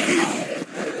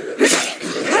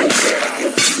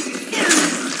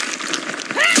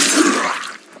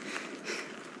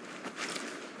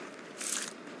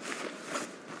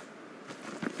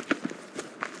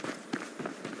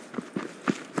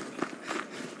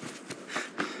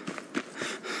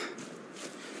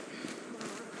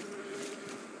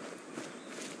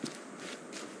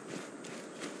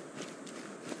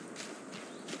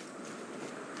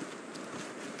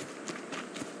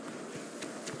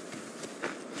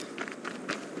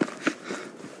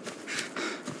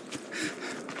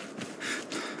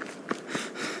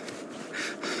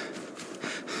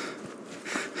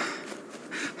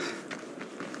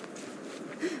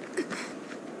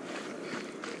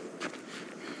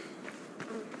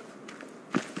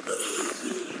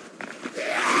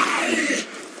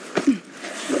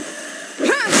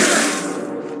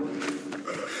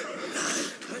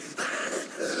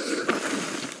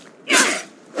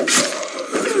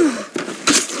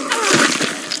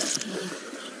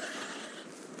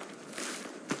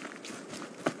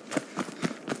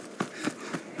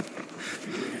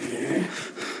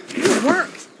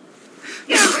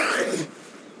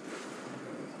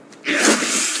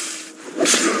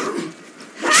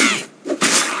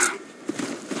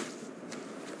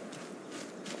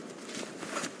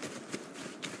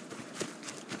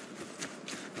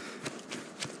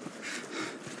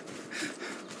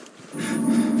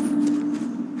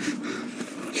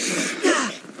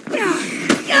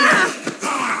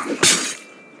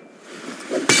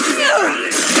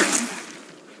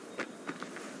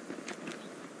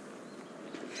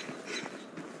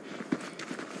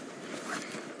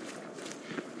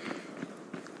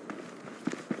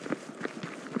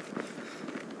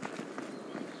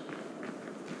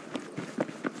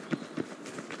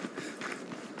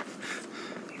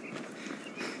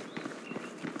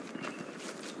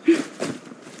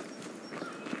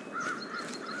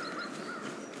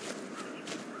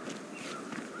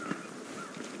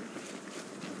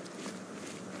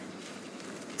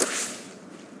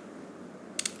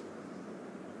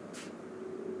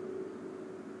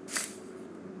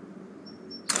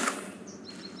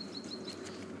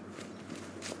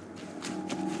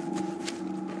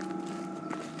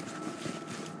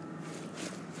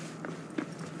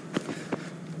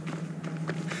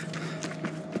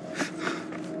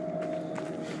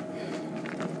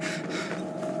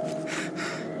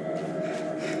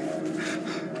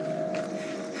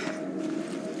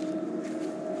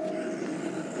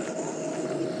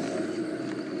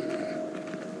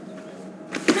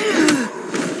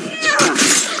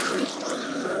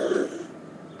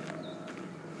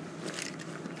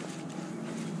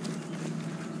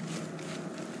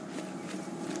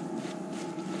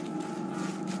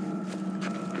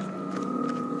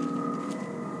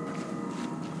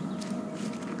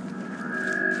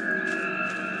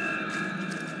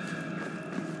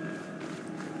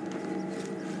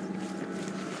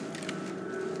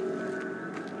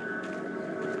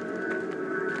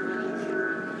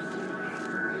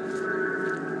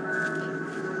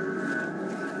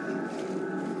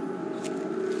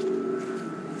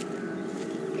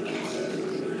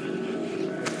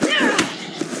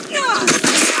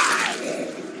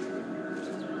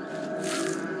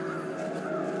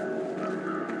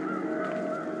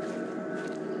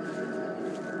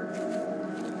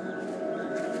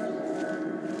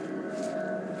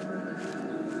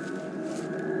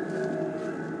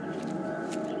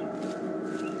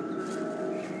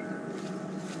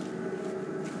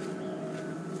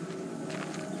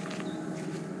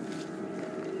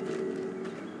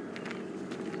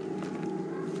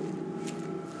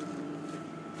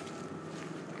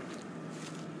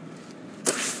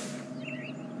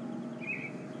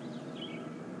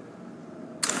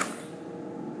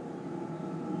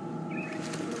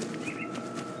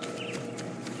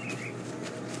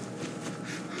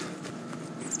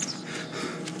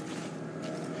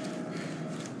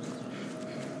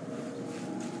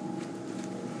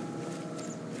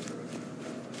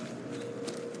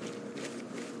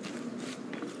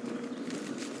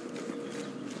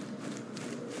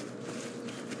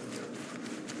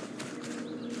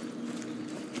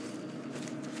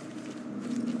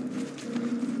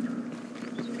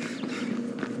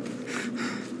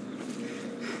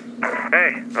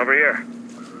 Hey, over here.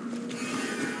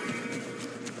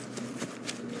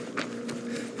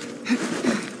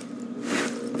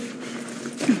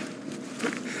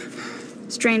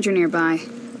 Stranger nearby.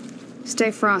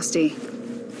 Stay frosty.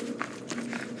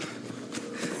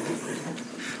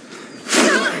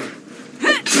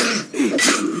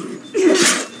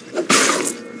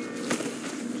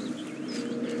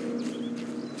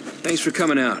 Thanks for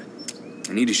coming out.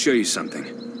 I need to show you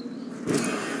something.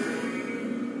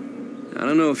 I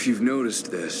don't know if you've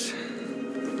noticed this.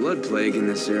 The blood plague in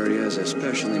this area is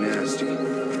especially nasty.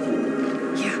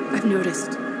 Yeah, I've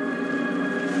noticed.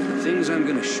 The things I'm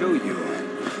gonna show you...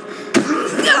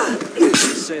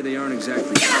 let's say they aren't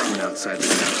exactly from outside the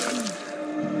house.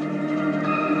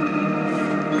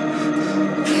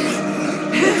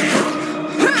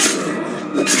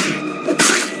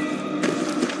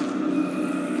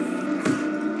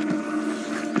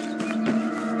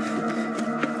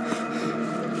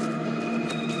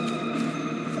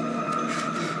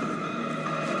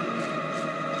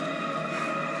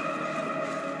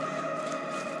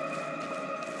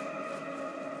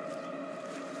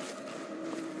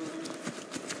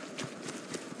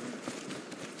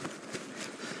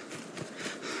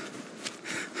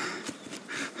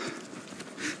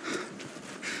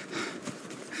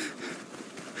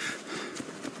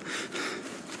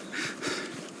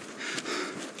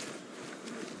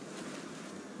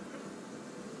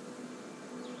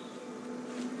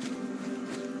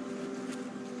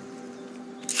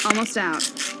 Almost out.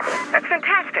 That's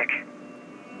fantastic.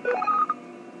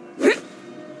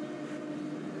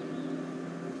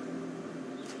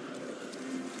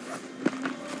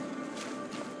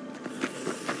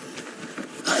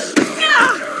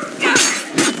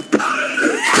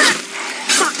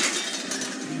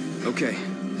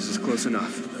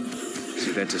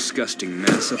 disgusting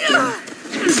mess up there?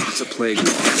 It's a plague wall.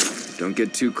 Don't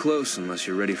get too close unless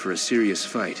you're ready for a serious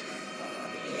fight.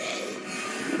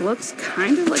 Looks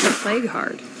kind of like a plague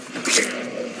heart.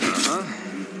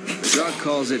 The doc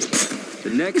calls it the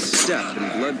next step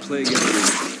in blood plague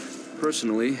evolution.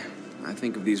 Personally, I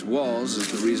think of these walls as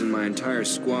the reason my entire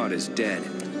squad is dead.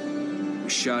 We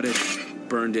shot it,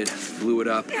 burned it, blew it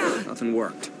up, nothing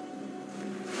worked.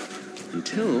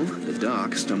 Until the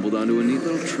doc stumbled onto a neat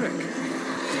little trick.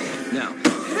 Now,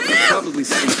 you've probably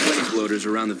seen plague bloaters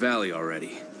around the valley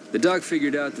already. The doc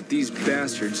figured out that these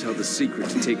bastards held the secret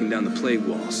to taking down the plague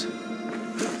walls.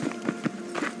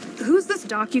 Who's this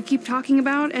doc you keep talking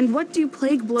about, and what do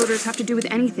plague bloaters have to do with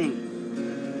anything?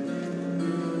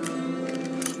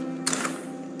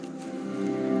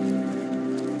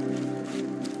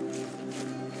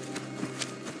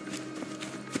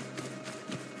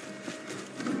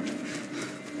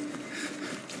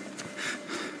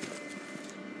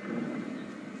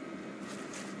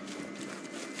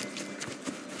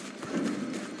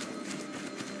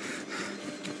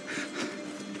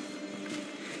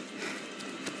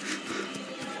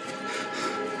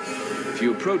 If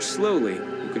you approach slowly,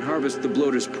 you can harvest the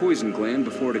bloater's poison gland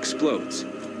before it explodes.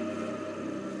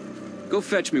 Go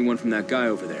fetch me one from that guy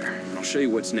over there, and I'll show you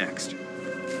what's next.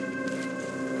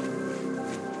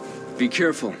 Be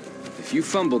careful. If you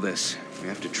fumble this, we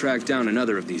have to track down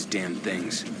another of these damn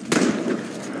things.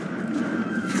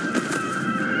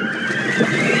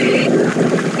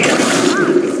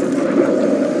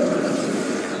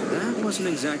 That wasn't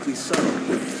exactly subtle. We'll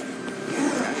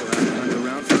have to hunt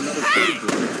around for another plague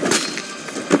bloater.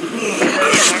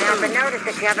 Can't help but notice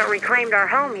that you haven't reclaimed our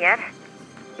home yet.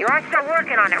 You are still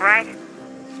working on it, right?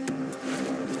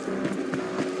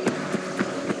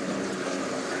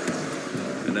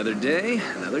 Another day,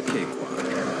 another cakewalk.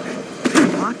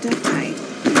 Locked up tight.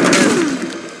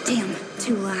 Damn,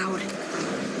 too loud.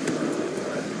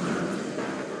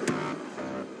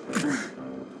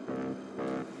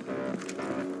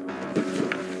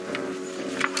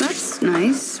 That's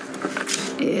nice.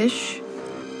 Ish.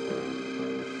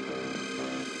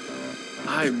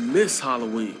 I miss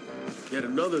Halloween. Yet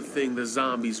another thing the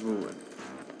zombies ruined.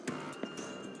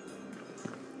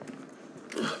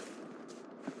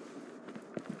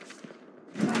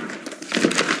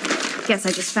 Guess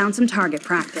I just found some target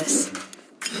practice.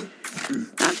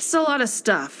 That's a lot of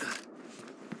stuff.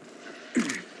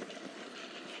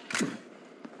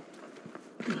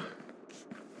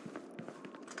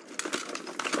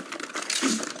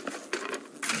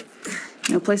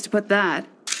 No place to put that.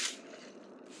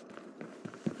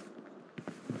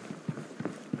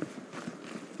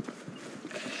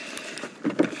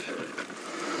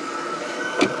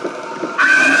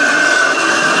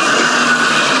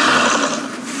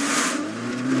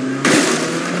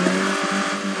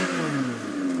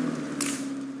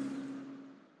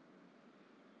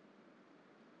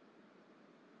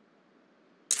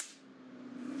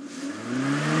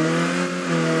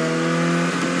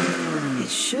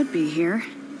 Should be here.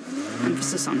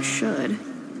 Emphasis on should.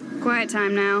 Quiet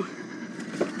time now.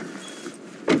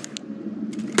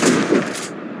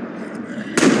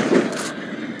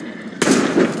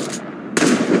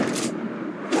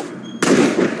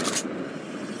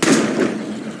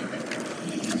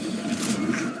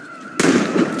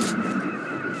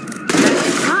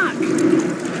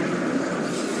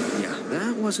 Yeah,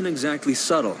 that wasn't exactly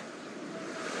subtle.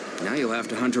 Now you'll have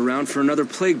to hunt around for another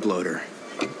plague bloater.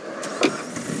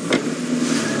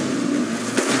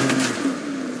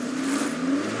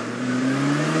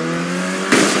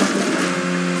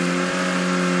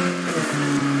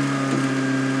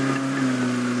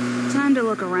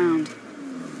 Look around.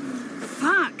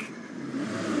 Fuck!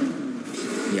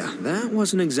 Yeah, that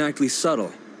wasn't exactly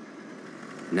subtle.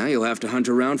 Now you'll have to hunt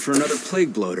around for another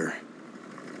plague bloater.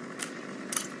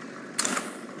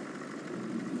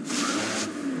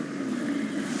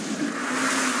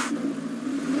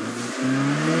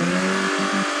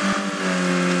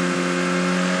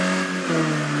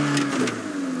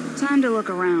 Time to look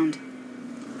around.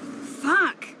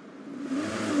 Fuck!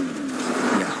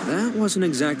 Yeah, that wasn't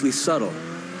exactly subtle.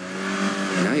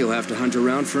 Now you'll have to hunt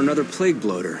around for another plague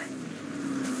bloater.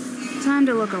 Time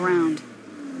to look around.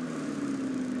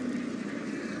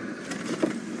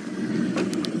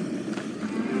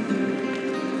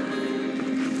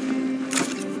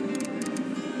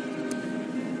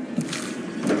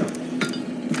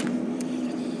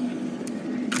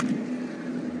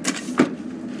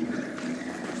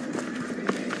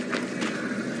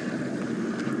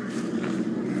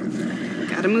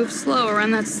 Gotta move slow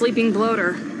around that sleeping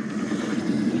bloater.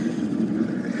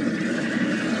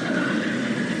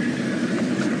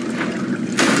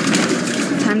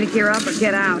 Time to gear up or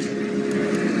get out.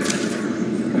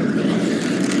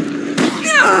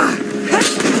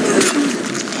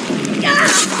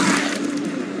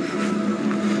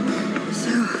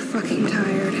 So fucking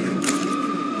tired.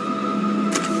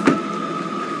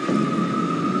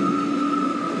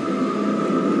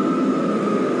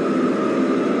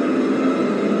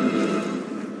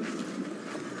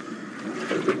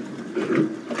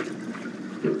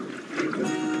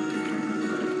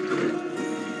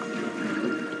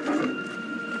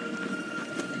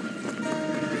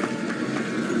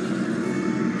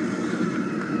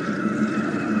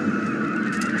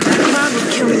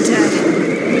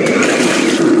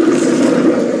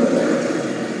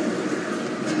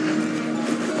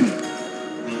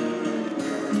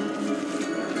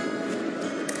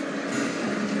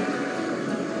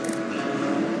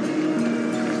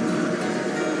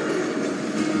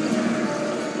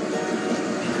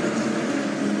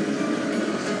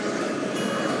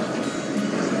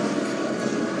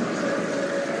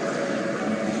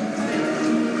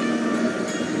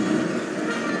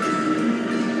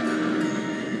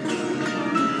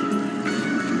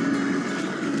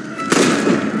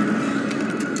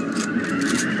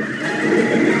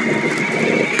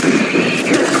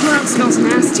 Smells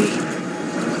nasty.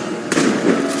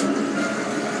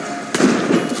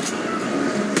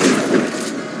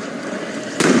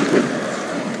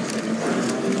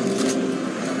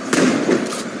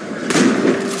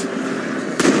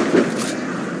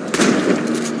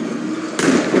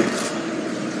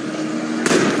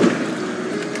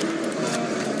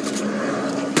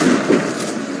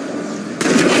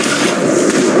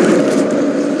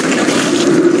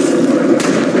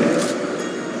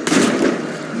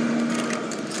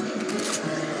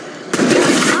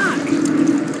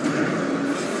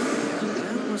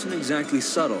 Exactly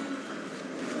subtle.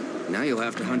 Now you'll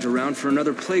have to hunt around for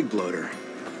another plague bloater.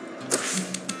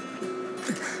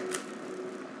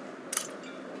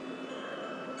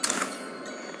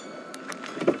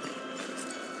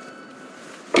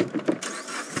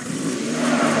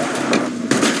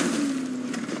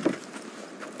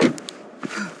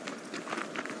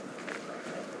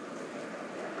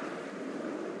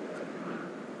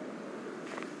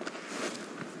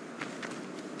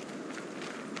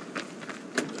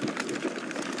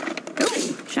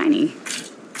 Shiny.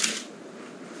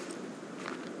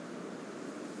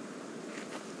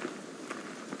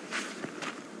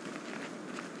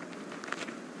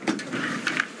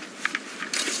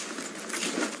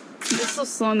 This'll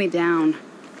slow me down.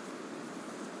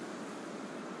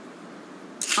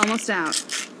 Almost out.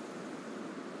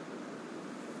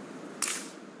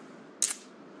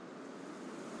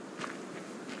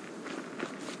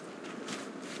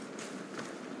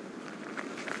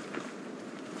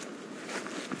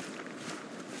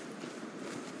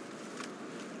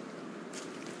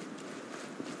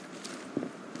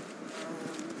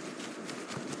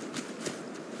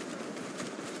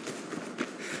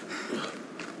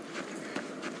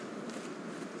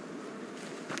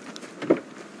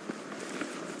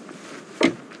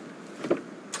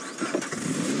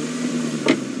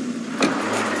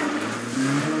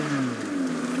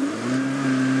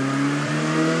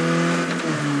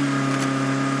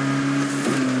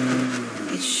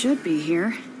 Should be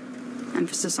here.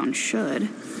 Emphasis on should.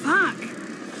 Fuck!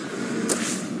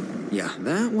 Yeah,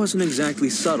 that wasn't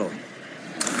exactly subtle.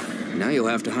 Now you'll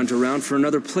have to hunt around for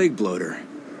another plague bloater.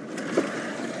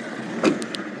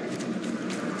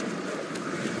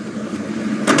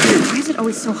 Why is it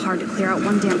always so hard to clear out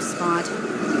one damn spot? A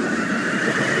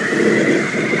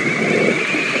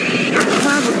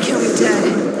cloud would kill me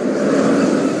dead.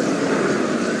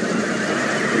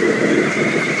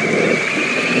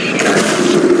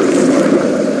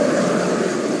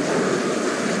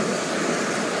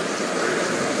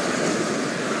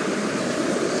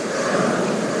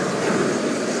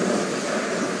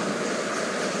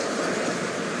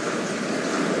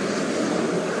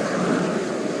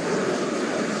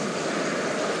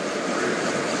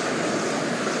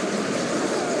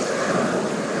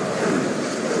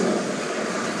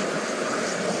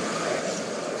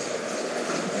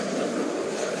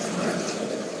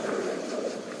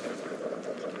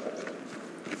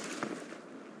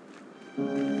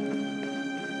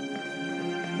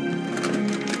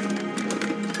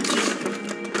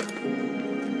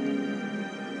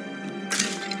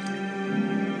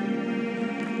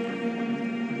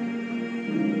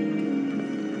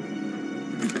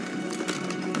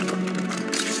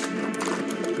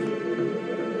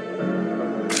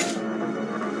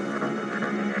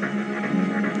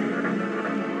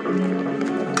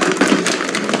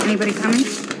 Anybody coming?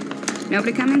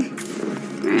 Nobody coming?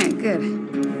 All right, good.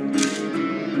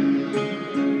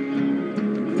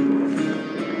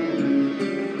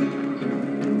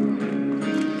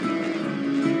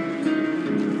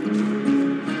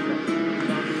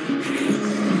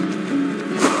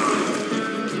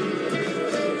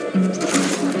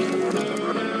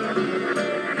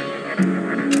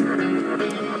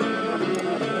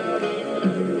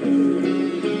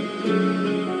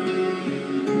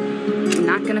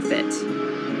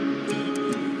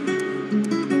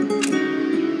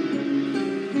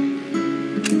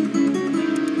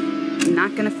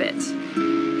 fit.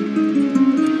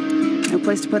 No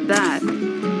place to put that.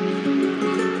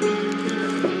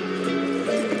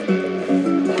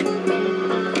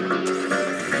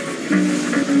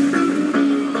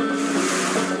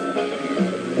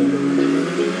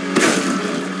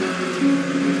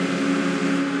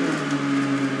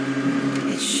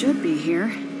 It should be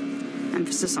here.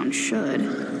 Emphasis on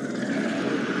should.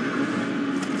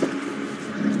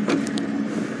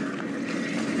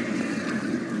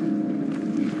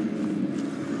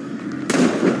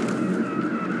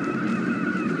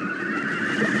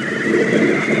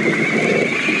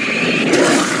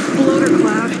 Bloater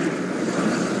cloud.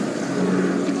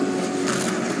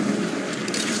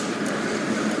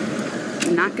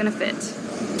 Not gonna fit.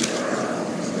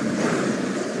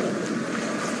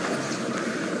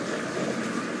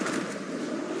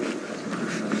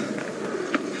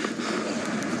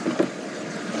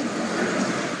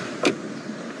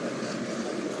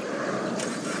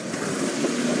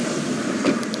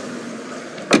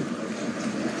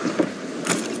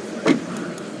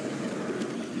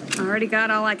 Already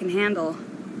got all I can handle.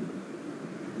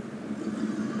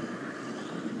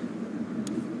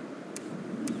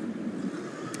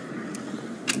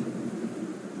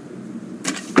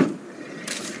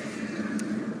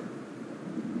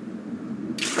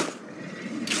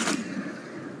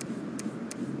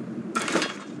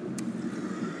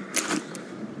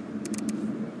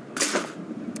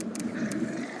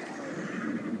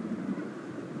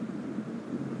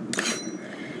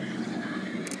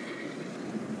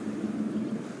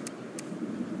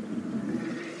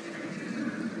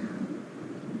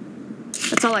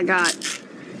 That's all I got.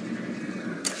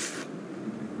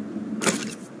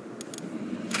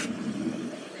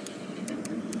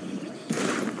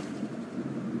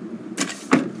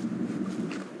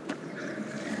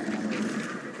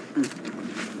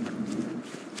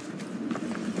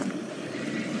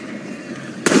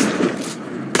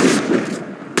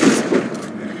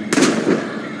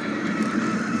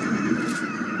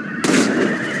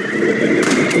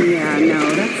 Yeah,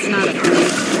 no, that's not a thing.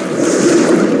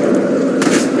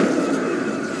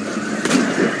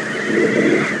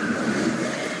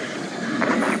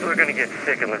 We're gonna get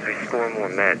sick unless we score more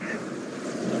meds.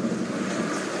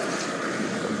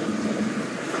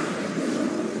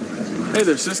 Hey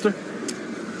there, sister.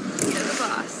 You're the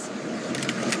boss.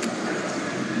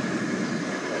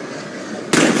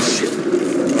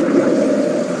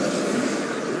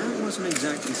 That wasn't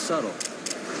exactly subtle.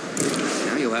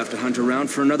 Now you'll have to hunt around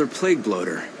for another plague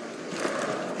bloater.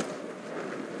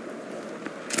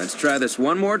 Let's try this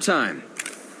one more time.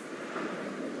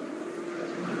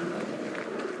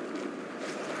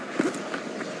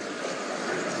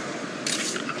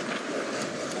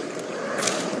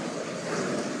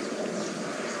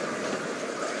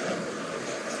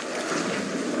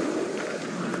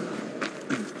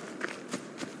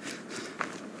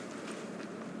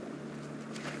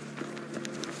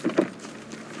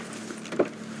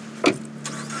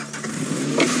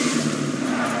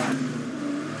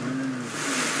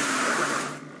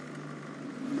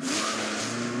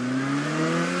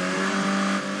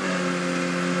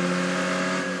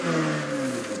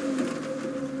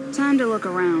 Time to look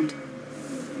around.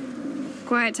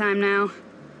 Quiet time now.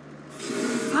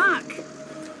 Fuck!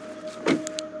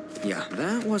 Yeah,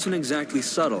 that wasn't exactly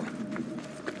subtle.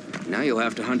 Now you'll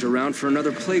have to hunt around for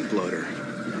another plague bloater.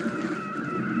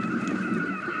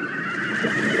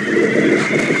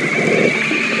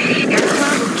 That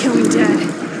cloud will kill me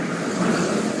dead.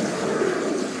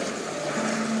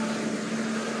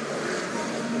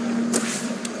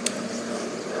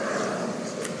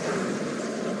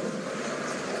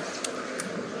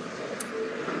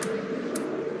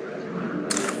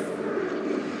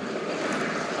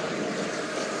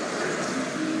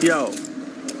 Yo,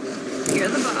 You're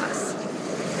the boss.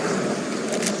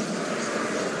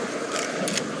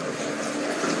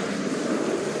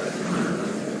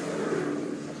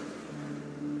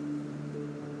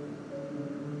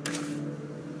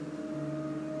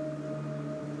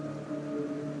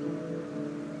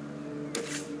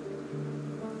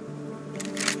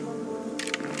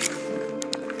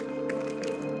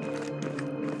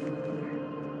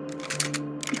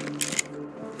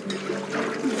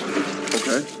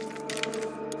 okay.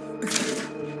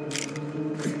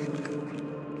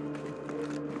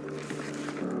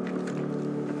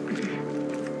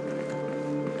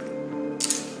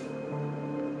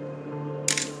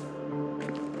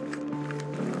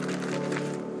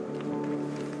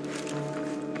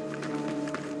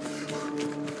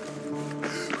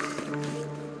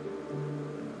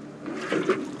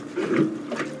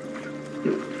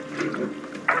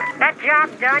 That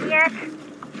job done yet?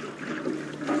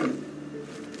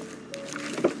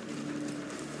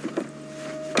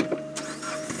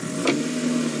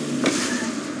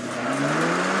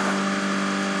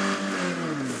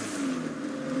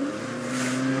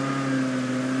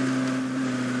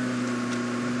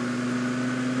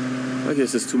 I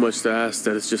guess it's too much to ask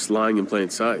that it's just lying in plain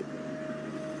sight.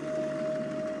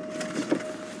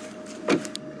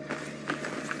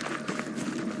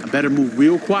 I better move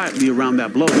real quietly around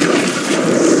that blow. That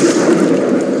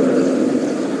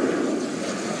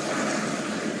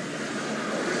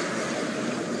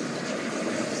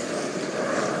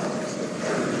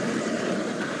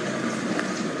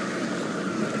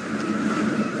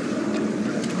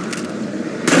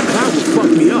will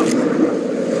fuck me up.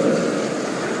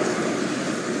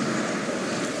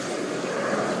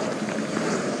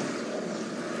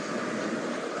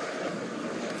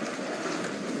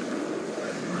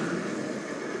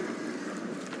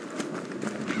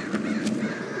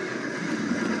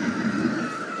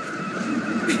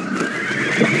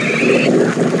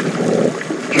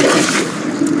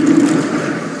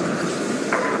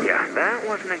 Yeah, that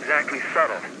wasn't exactly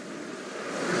subtle.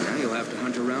 Now you'll have to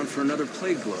hunt around for another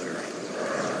plague bloater.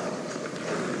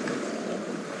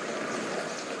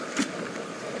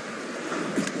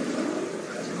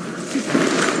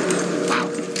 Wow,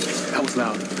 that was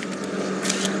loud.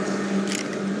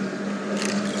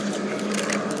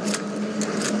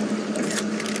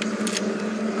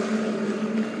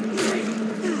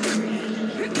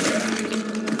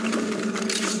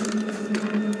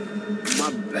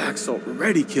 My back's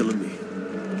already killing me.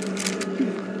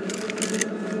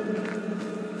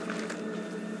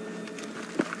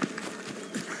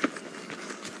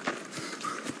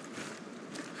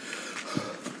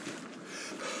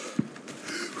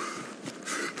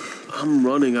 I'm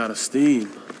running out of steam.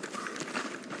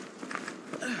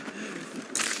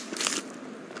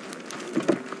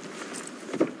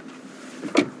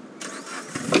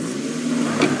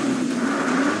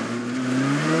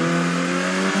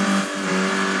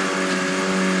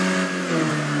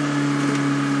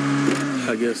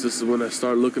 I guess this is when I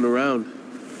start looking around.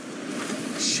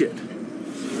 Shit.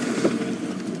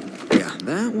 Yeah,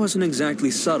 that wasn't exactly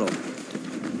subtle.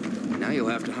 Now you'll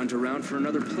have to hunt around for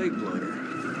another plague bloater.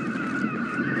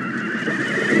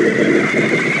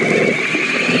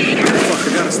 Fuck, I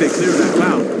gotta stay clear of that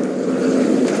cloud.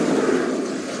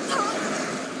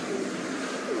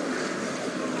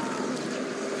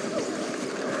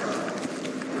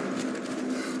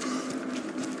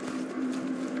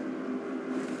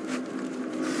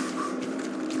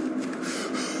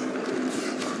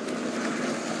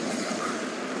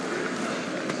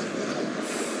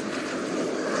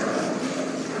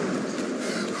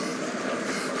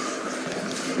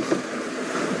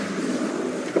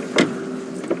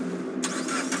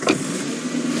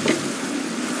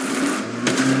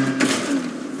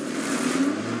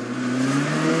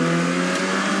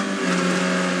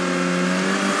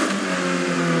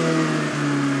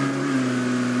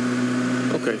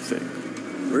 Okay, think.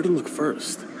 Where to look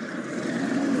first?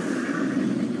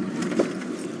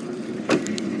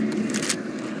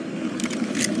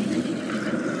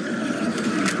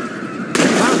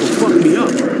 That will fuck me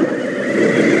up.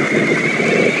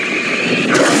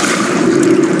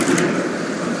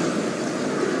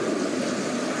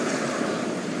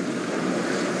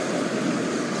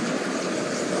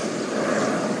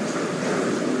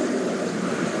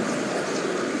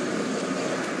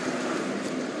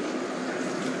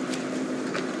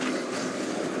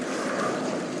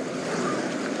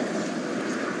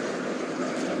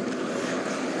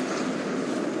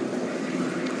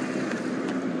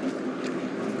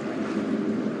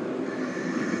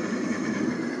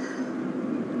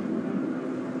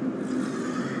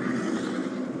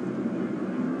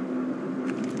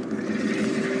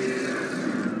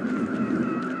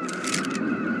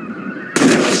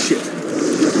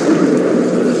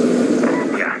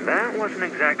 Yeah, that wasn't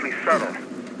exactly subtle.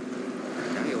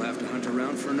 Now you'll have to hunt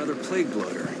around for another plague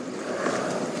bloater.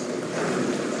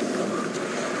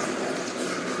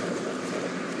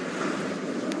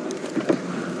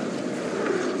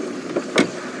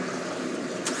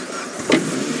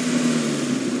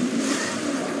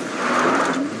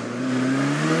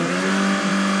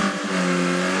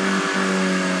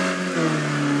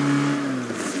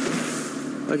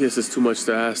 I guess it's too much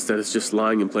to ask that it's just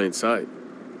lying in plain sight.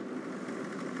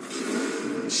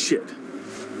 Shit.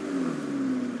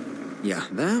 Yeah,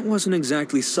 that wasn't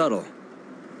exactly subtle.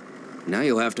 Now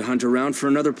you'll have to hunt around for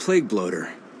another plague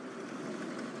bloater.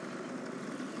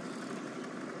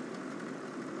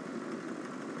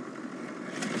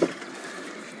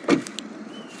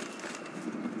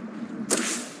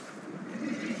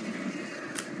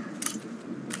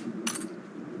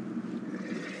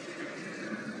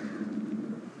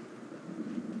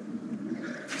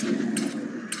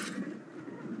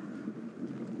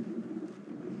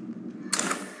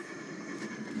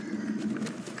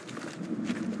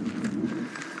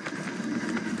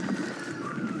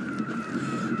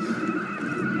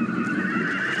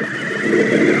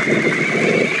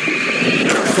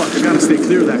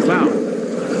 clear that cloud.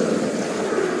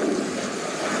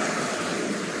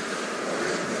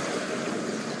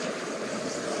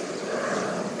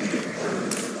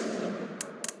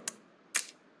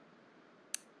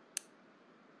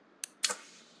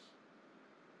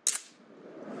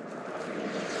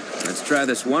 Let's try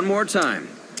this one more time.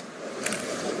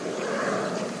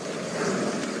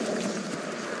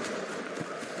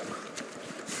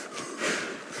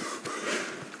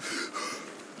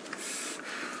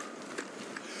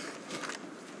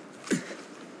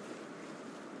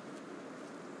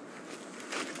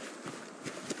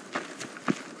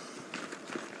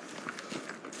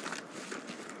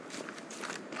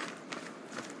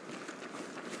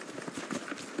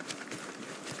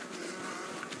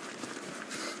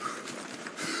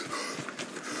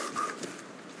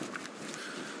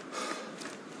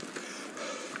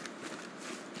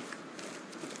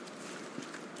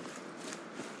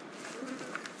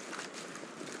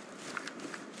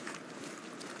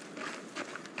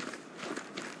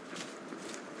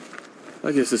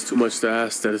 I guess it's too much to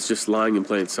ask that it's just lying in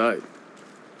plain sight.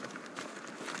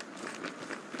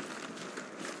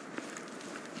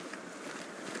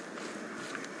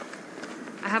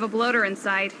 I have a bloater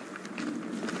inside.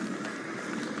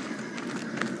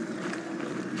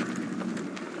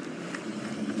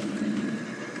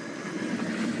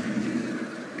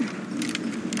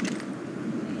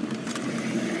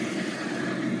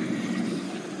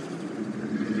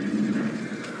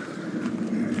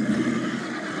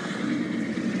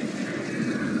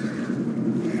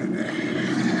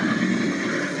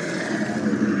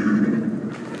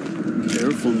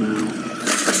 Careful now.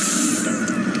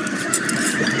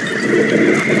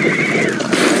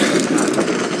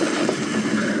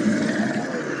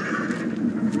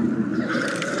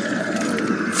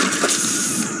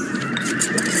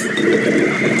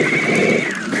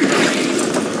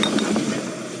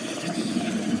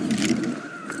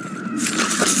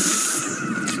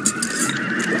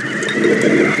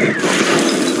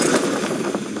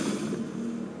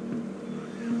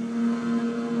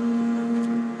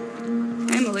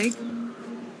 Emily.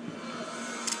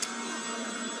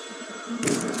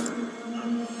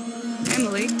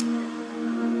 Emily.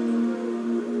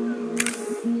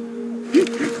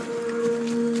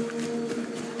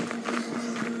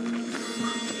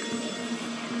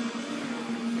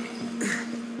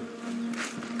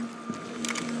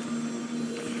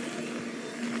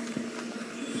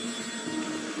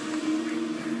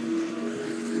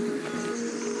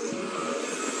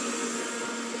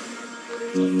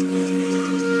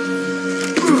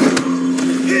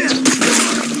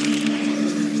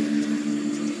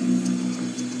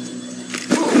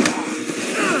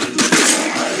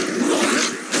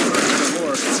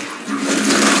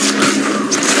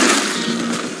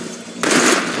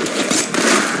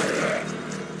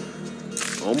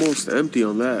 Almost empty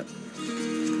on that.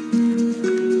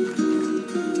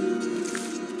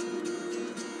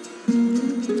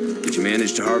 Did you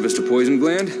manage to harvest a poison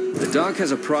gland? The doc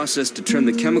has a process to turn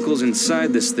the chemicals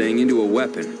inside this thing into a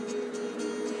weapon.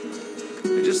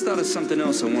 I just thought of something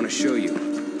else I want to show you.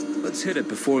 Let's hit it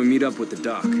before we meet up with the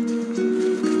doc.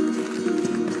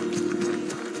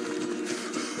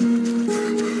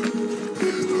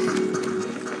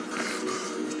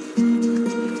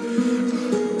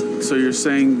 So you're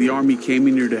saying the army came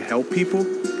in here to help people?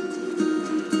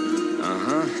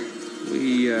 Uh-huh.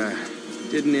 We,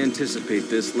 didn't anticipate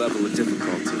this level of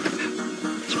difficulty.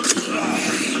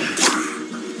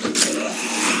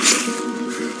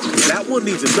 That one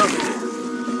needs another hit.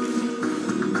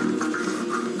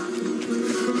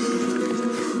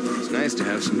 It's nice to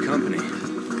have some company.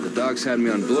 The doc's had me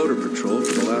on bloater patrol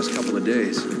for the last couple of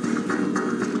days.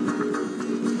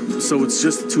 So it's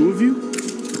just the two of you?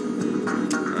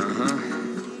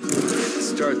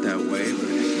 Start that way, but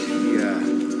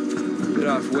we bit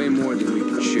off way more than we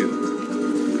could chew.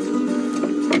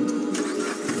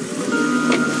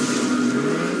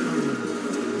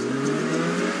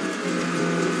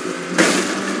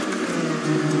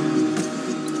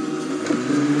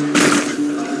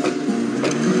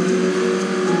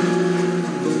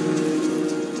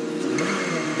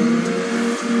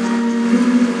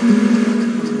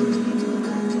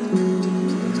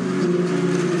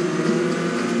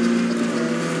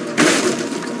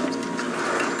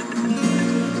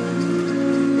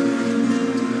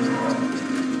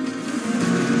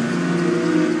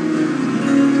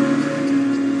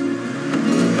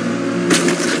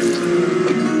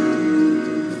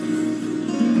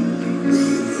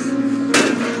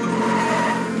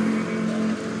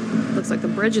 Like the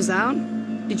bridge is out.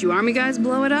 Did you army guys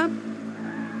blow it up?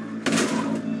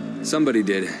 Somebody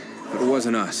did, but it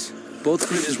wasn't us. Both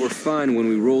bridges were fine when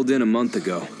we rolled in a month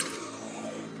ago.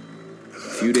 A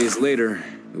few days later,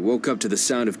 we woke up to the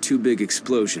sound of 2 big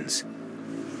explosions.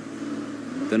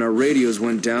 Then our radios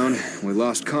went down, and we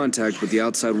lost contact with the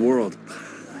outside world.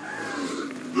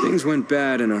 Things went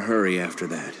bad in a hurry after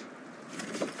that.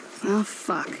 Oh,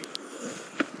 fuck.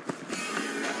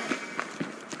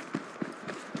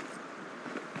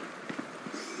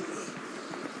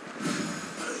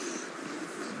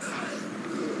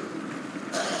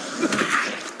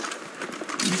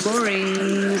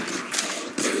 Boring.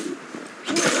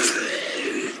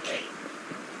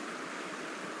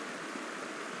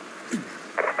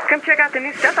 Come check out the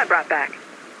new stuff I brought back.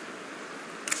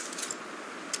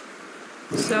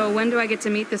 So when do I get to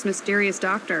meet this mysterious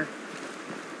doctor?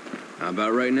 How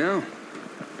about right now?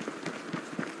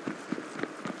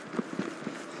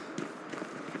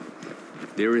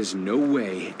 There is no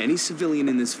way any civilian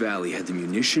in this valley had the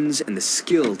munitions and the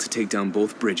skill to take down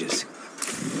both bridges.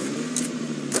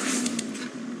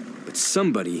 But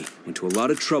somebody went to a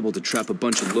lot of trouble to trap a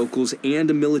bunch of locals and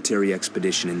a military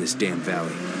expedition in this damn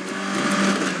valley.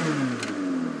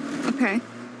 Okay.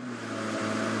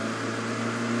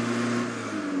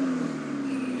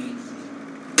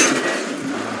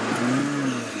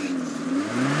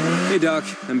 Hey, Doc,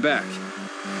 I'm back.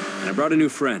 And I brought a new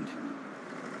friend.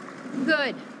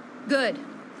 Good. Good.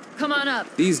 Come on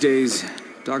up. These days,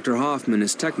 Dr. Hoffman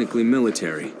is technically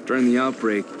military. During the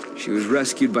outbreak, she was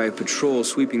rescued by a patrol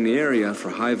sweeping the area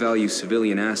for high-value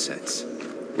civilian assets.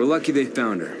 We're lucky they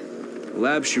found her. The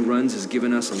lab she runs has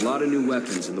given us a lot of new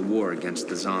weapons in the war against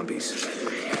the zombies.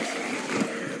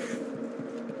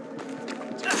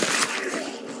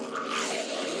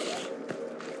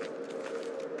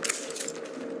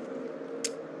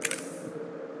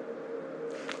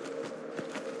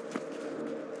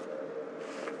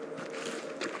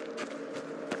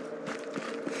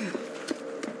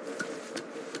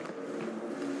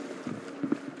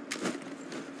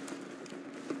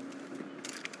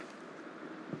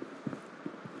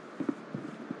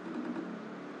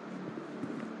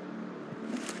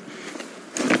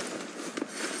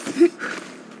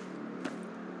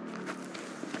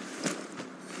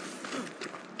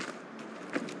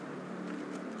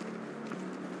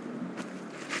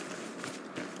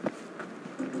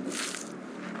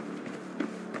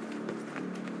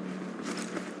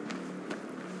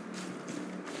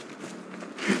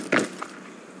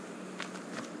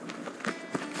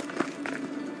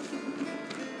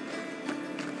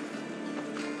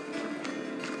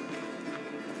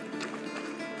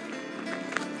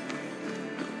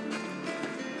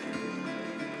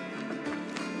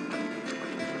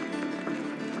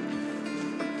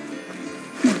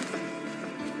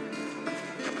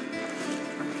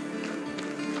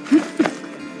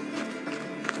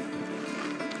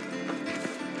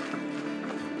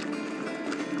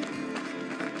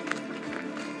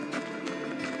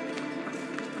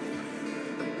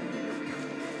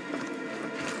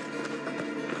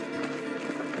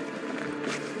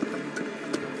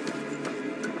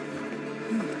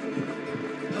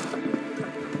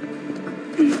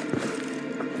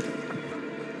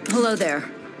 Hello there.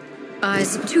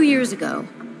 2 years ago,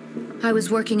 I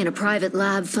was working in a private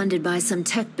lab funded by some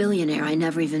tech billionaire I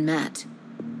never even met.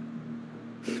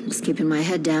 Just keeping my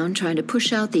head down, trying to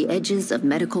push out the edges of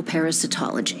medical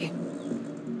parasitology.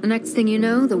 The next thing you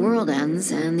know, the world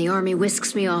ends, and the army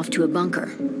whisks me off to a bunker.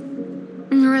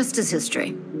 And the rest is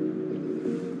history.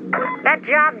 That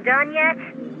job done yet?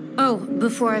 Oh,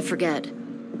 before I forget,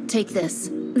 take this.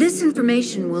 This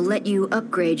information will let you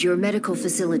upgrade your medical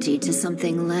facility to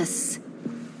something less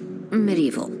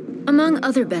medieval. Among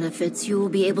other benefits, you will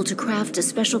be able to craft a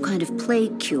special kind of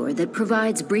plague cure that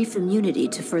provides brief immunity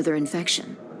to further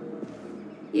infection.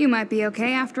 You might be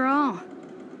okay after all.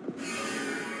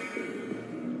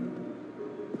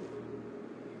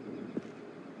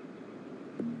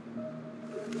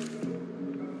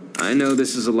 I know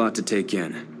this is a lot to take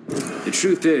in. The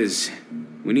truth is,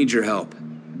 we need your help.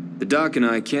 The Doc and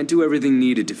I can't do everything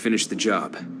needed to finish the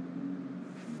job.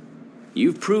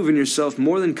 You've proven yourself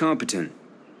more than competent.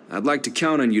 I'd like to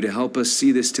count on you to help us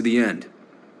see this to the end.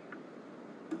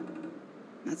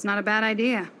 That's not a bad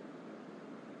idea.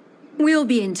 We'll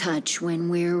be in touch when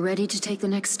we're ready to take the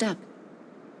next step.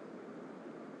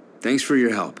 Thanks for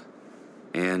your help.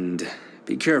 And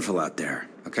be careful out there,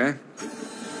 okay?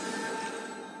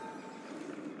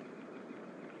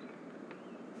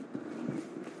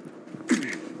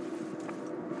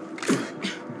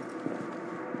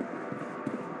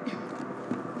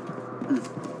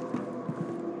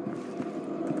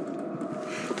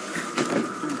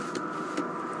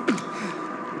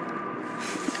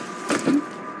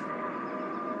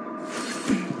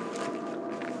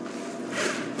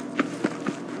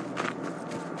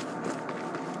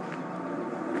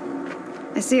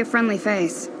 see a friendly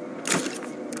face.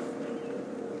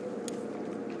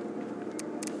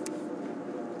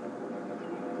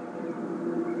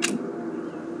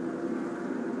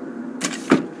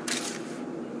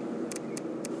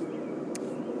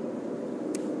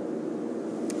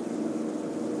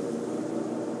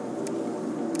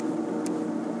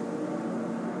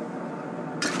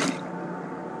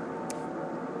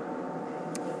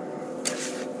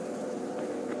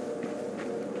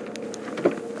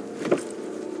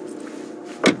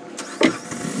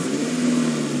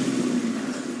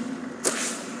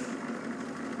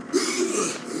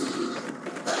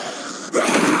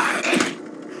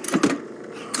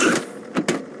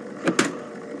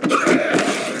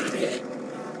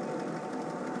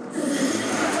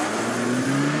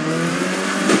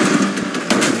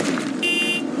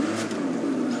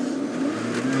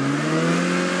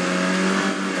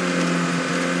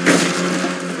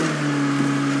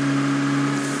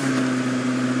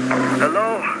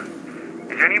 Hello?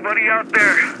 Is anybody out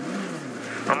there?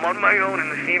 I'm on my own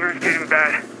and the fever's getting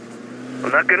bad.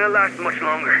 I'm not gonna last much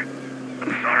longer.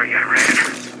 I'm sorry I ran.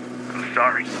 I'm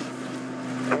sorry.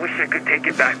 I wish I could take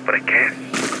it back, but I can't.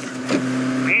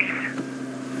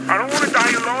 Please. I don't want to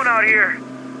die alone out here.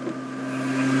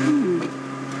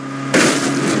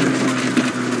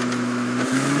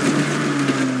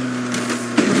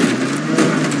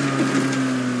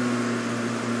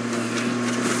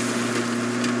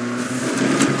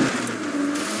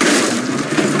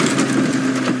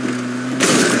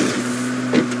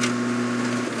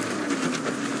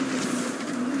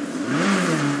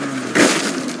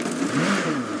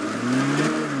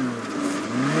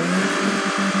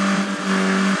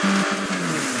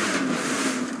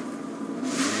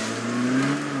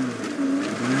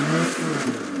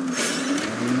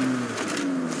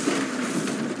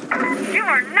 You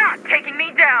are not taking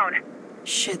me down!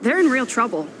 Shit, they're in real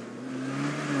trouble.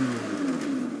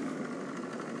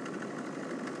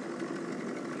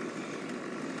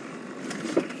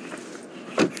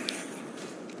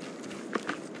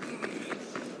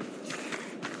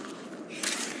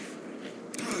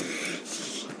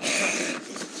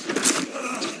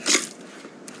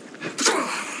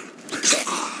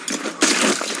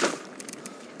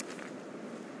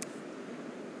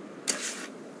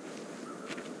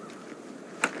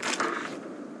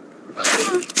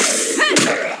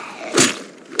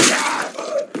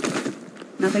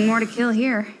 Nothing more to kill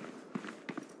here.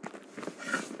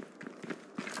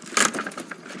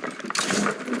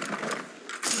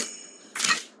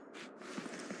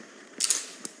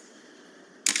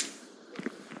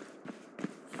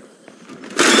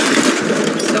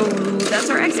 So that's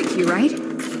our exit key, right?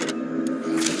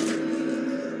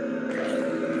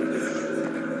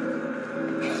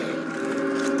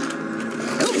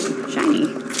 Oh,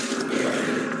 shiny.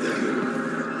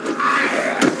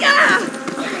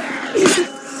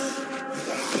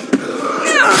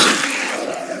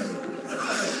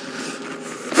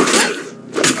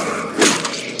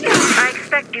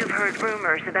 You've heard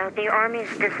rumors about the Army's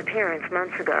disappearance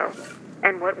months ago,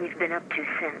 and what we've been up to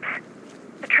since.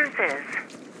 The truth is,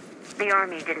 the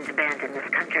Army didn't abandon this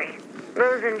country.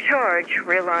 Those in charge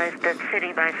realized that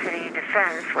city-by-city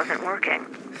defense wasn't working.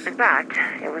 In fact,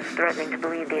 it was threatening to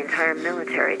bleed the entire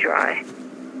military dry.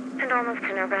 And almost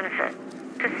to no benefit.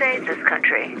 To save this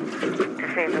country,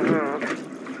 to save the world,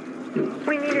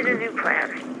 we needed a new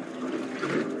plan.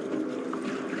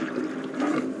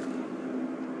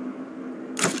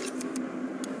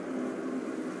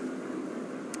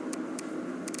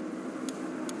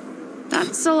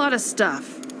 That's a lot of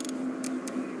stuff.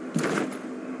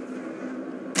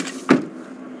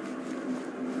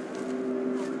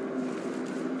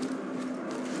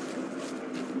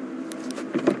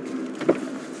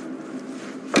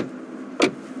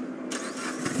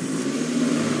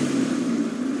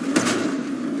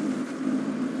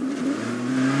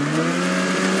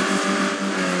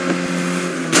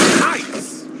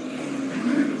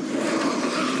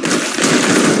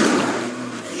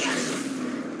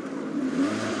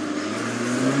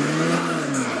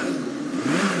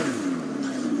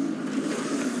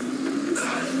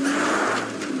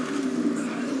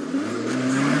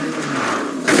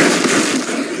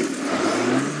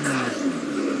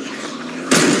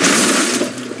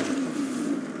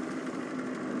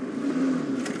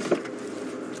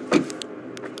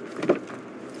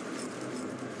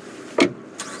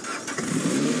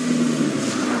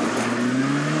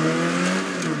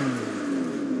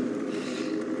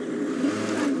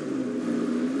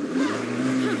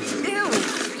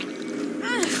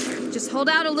 Hold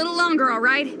out a little longer, all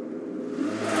right?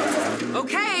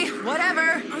 Okay,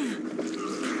 whatever.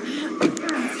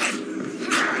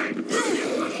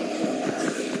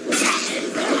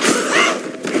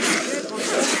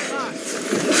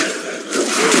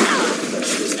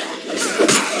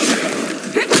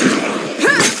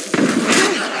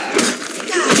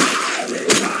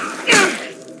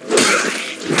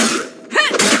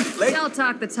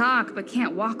 the talk, but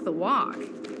can't walk the walk.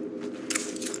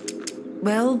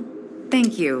 Well,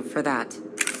 thank you for that.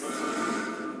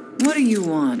 What do you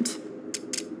want?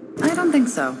 I don't think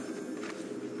so.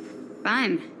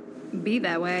 Fine. Be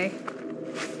that way.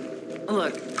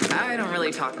 Look, I don't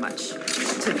really talk much.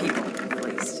 To people, at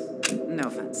least. No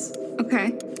offense.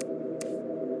 Okay.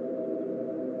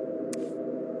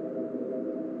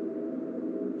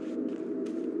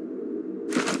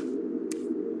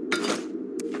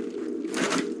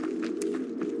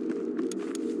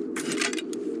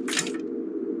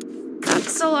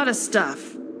 That's a lot of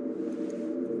stuff.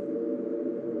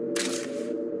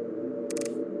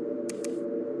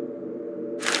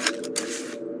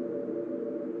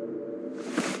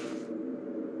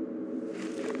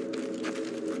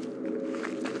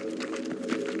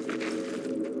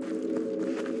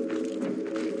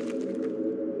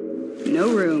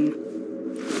 No room.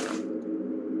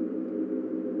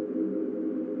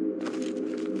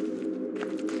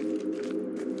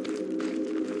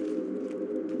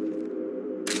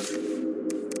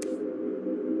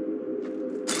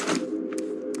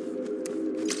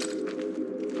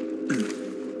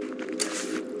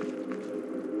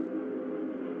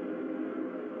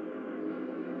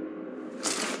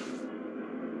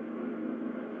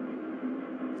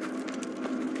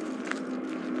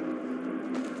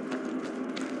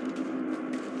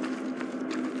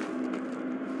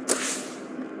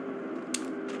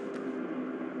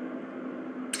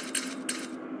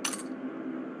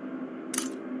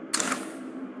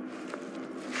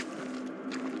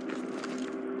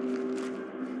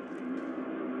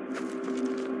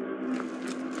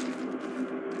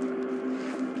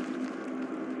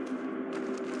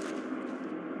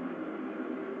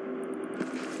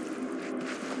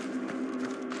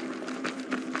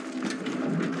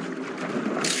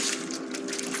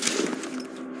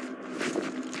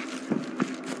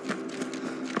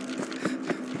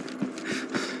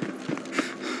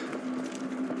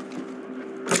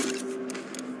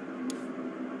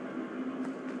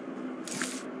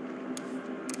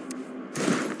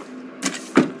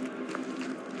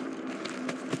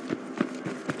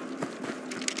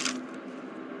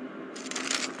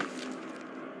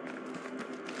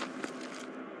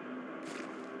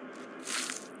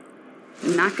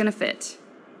 Not gonna fit.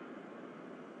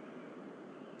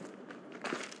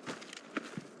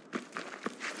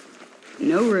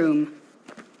 No room.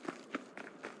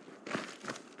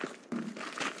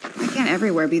 Why can't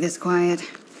everywhere be this quiet?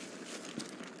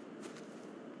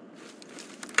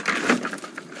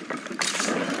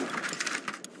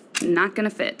 Not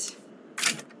gonna fit.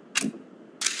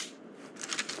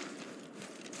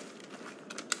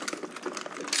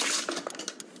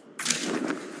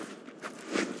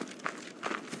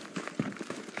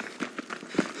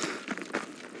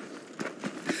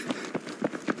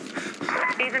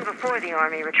 Even before the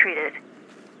Army retreated,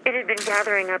 it had been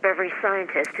gathering up every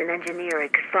scientist and engineer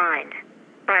it could find.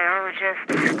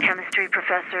 Biologists, chemistry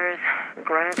professors,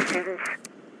 grad students,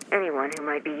 anyone who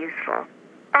might be useful.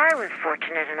 I was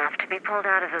fortunate enough to be pulled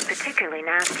out of a particularly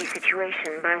nasty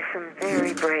situation by some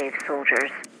very brave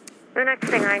soldiers. The next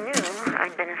thing I knew,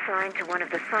 I'd been assigned to one of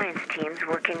the science teams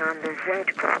working on the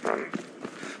Z problem.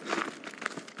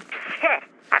 Shit!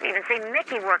 I've even seen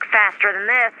Mickey work faster than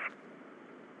this!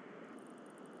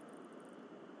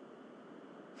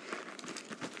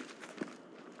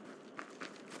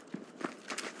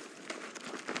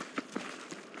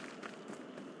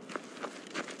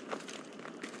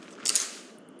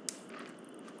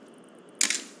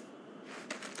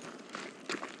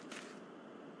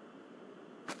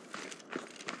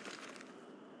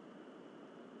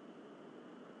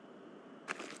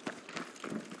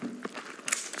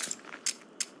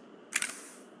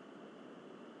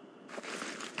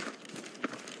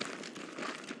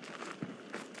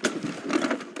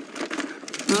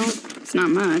 Well, it's not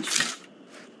much.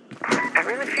 I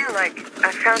really feel like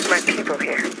I found my people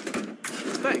here.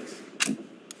 Thanks.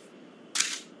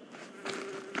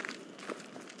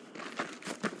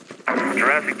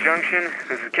 Jurassic Junction,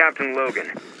 this is Captain Logan.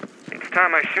 It's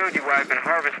time I showed you why I've been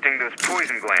harvesting those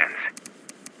poison glands.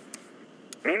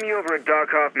 Meet me over at Doc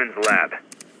Hoffman's lab.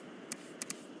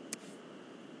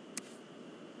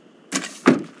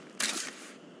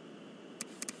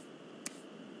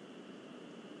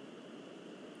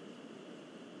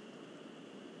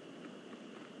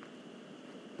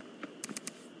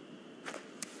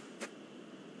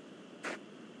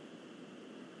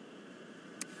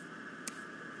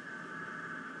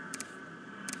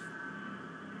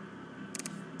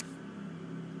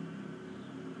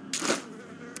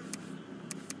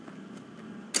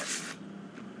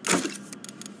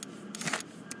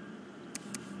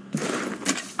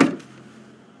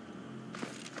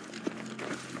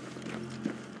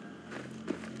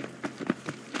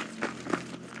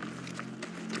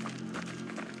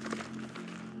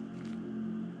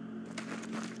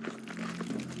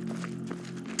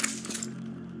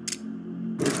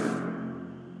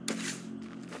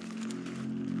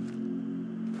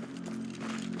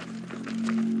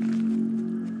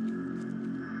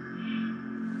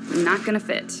 Not gonna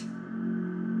fit.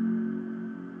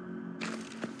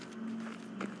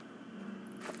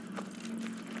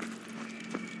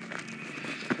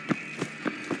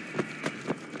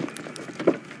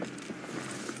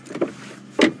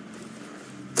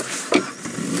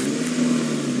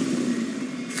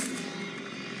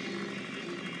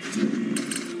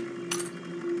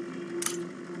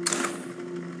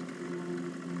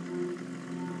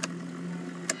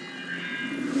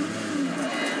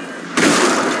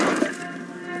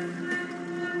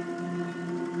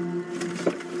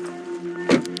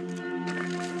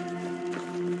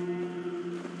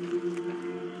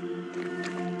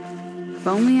 If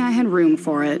only I had room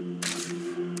for it.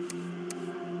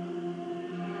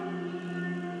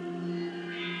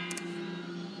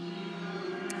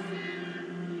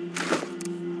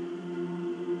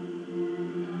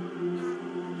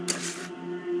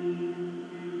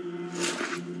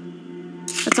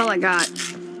 That's all I got.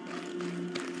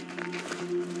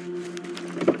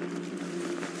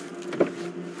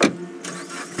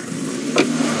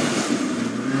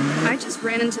 I just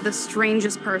ran into the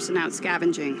strangest person out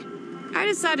scavenging. I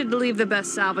decided to leave the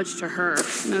best salvage to her.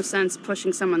 No sense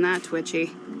pushing someone that twitchy.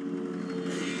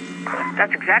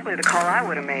 That's exactly the call I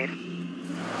would have made.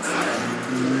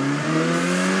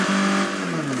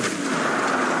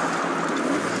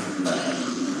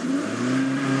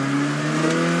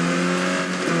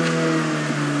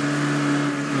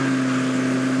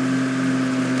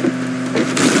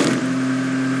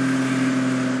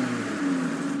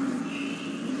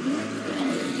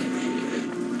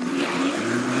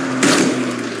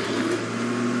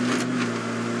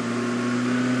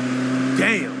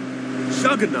 Damn!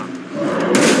 Juggernaut!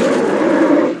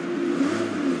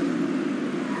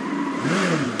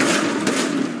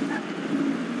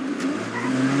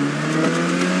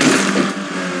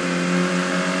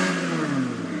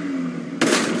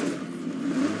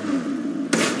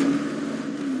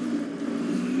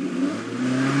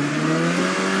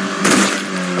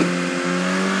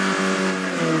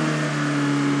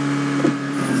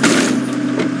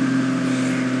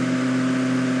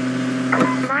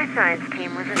 Science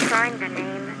team was assigned the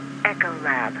name Echo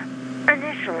Lab.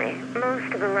 Initially,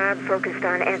 most of the lab focused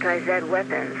on anti-Zed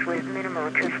weapons with minimal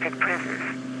acoustic presence.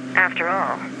 After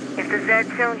all, if the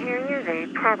Zeds don't hear you, they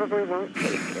probably won't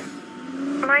chase you.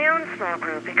 My own small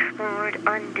group explored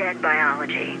undead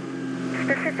biology.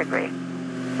 Specifically,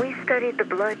 we studied the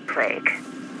blood plague.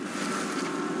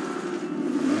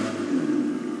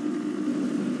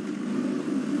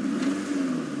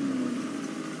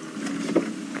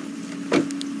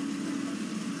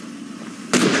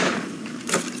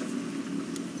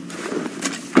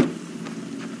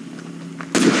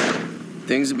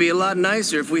 Things would be a lot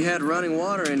nicer if we had running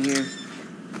water in here.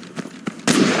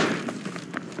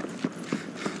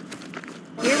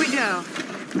 Here we go.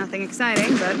 Nothing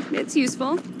exciting, but it's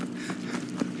useful.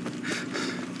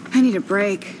 I need a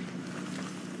break.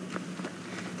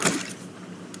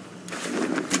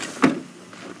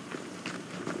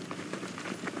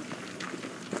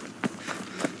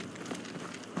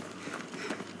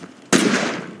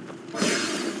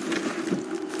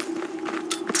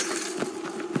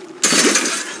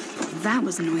 That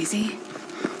was noisy.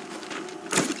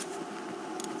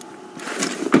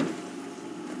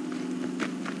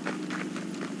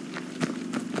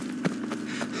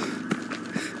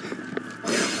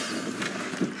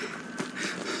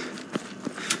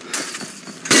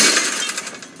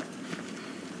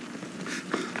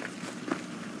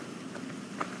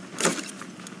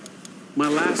 My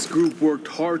last group worked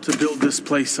hard to build this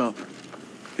place up.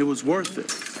 It was worth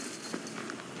it.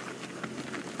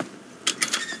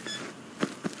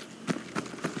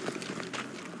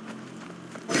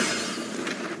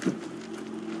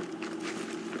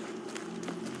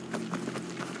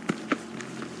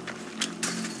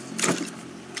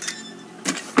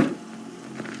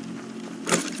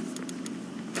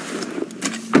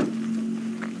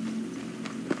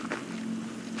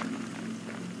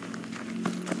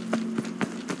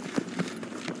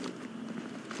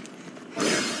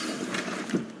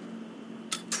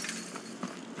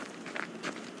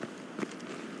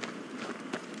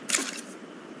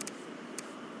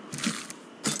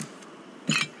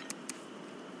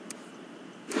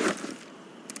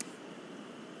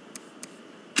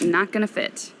 Not gonna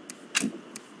fit.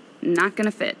 Not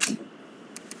gonna fit.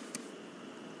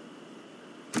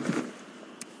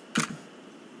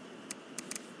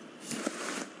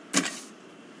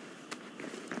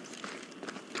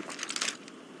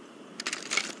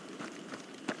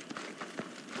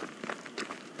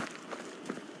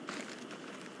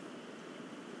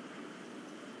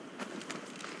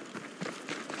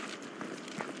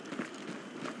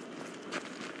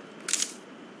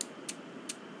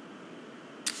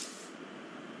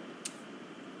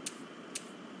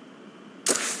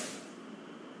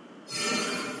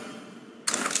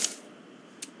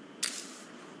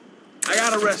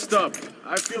 gotta rest up.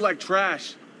 I feel like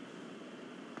trash.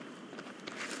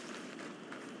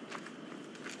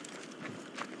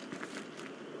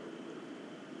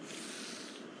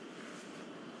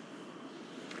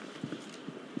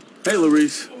 Hey,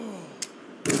 Larice.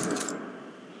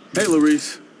 Hey,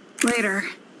 Larice. Later.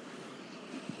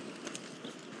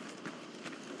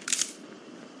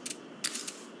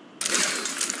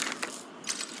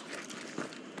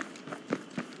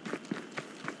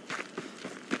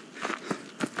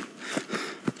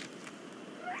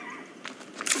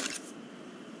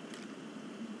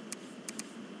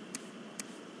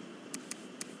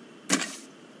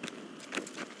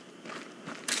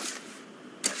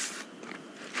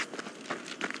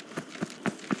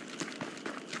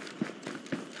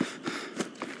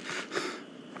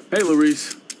 Hey,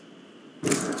 Larice.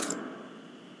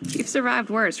 You've survived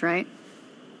worse, right?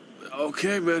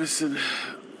 Okay, medicine.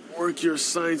 Work your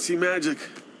sciencey magic.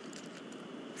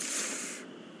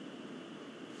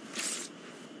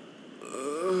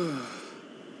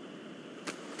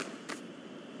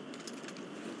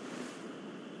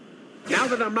 Now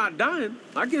that I'm not dying,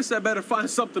 I guess I better find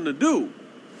something to do.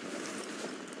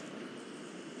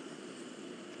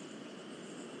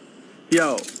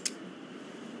 Yo.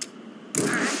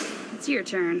 It's your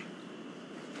turn.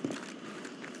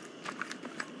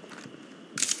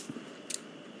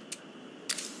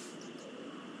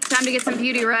 Time to get some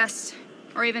beauty rest.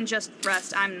 Or even just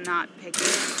rest. I'm not picky.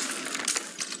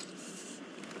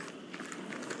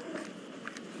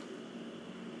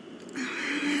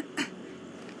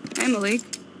 Hey, Malik.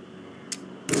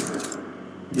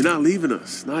 You're not leaving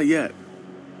us. Not yet.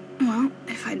 Well,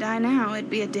 if I die now, it'd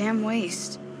be a damn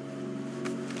waste.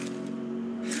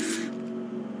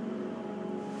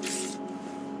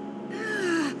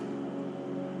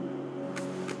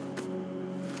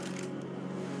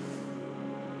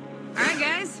 Alright,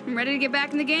 guys. I'm ready to get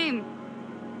back in the game.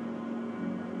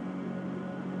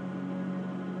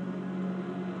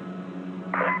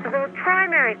 The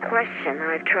primary question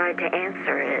I've tried to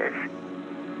answer is,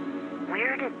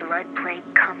 where did blood plague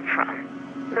come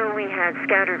from? Though we had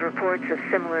scattered reports of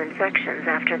similar infections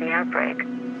after the outbreak,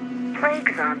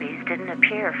 plague zombies didn't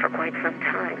appear for quite some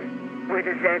time. Were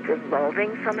the Zeds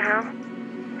evolving somehow?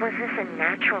 Was this a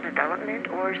natural development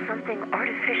or something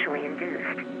artificially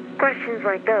induced? Questions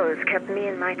like those kept me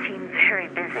and my team very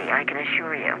busy, I can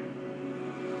assure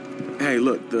you. Hey,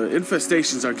 look, the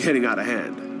infestations are getting out of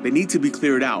hand. They need to be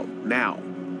cleared out now.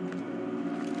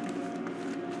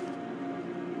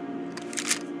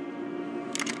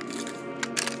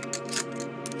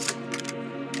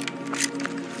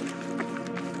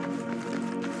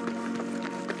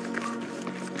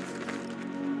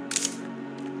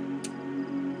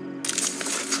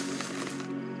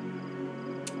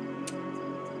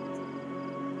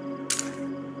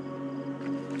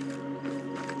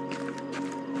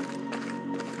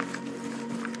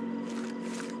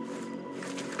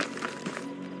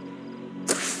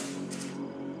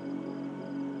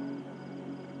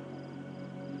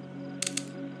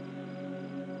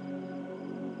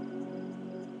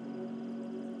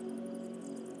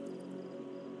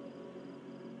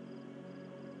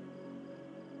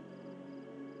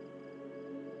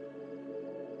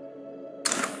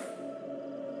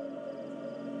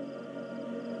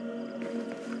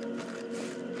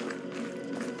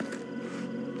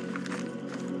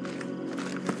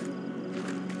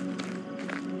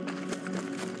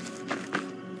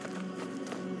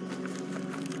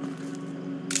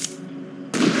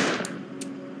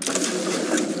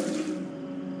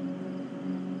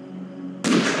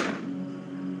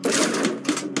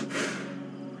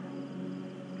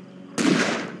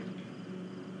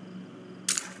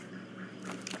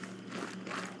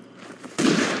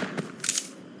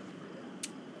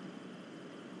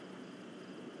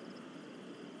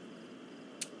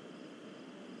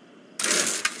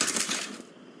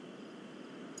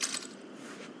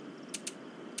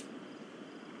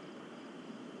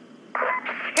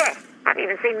 I've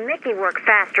even seen Mickey work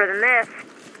faster than this.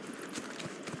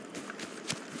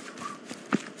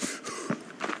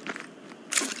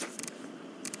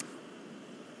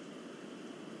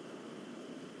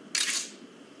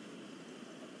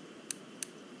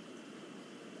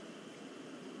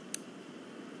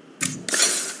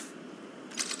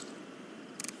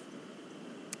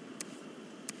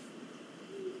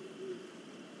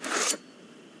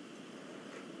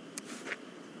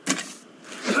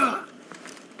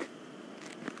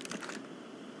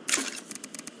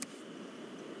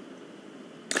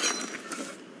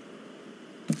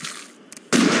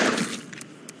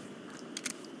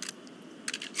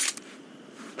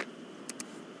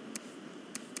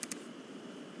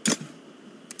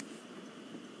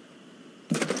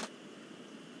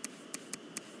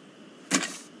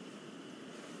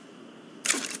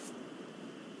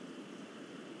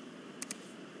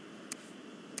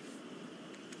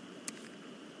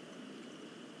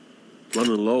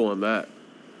 Running low on that.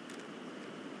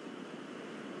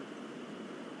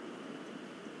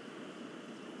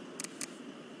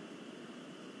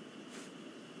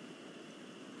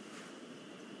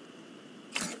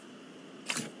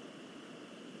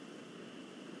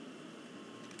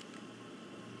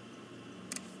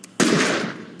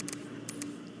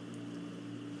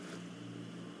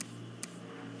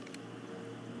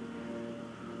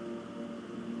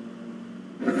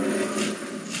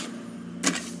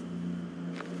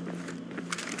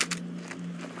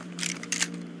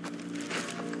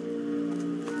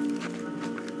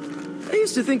 I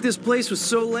used to think this place was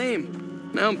so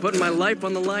lame. Now I'm putting my life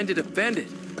on the line to defend it.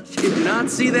 Did not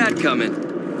see that coming.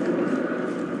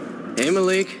 Hey,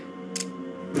 Malik.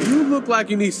 You look like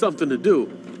you need something to do.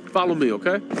 Follow me,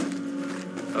 okay?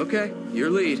 Okay, your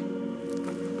lead.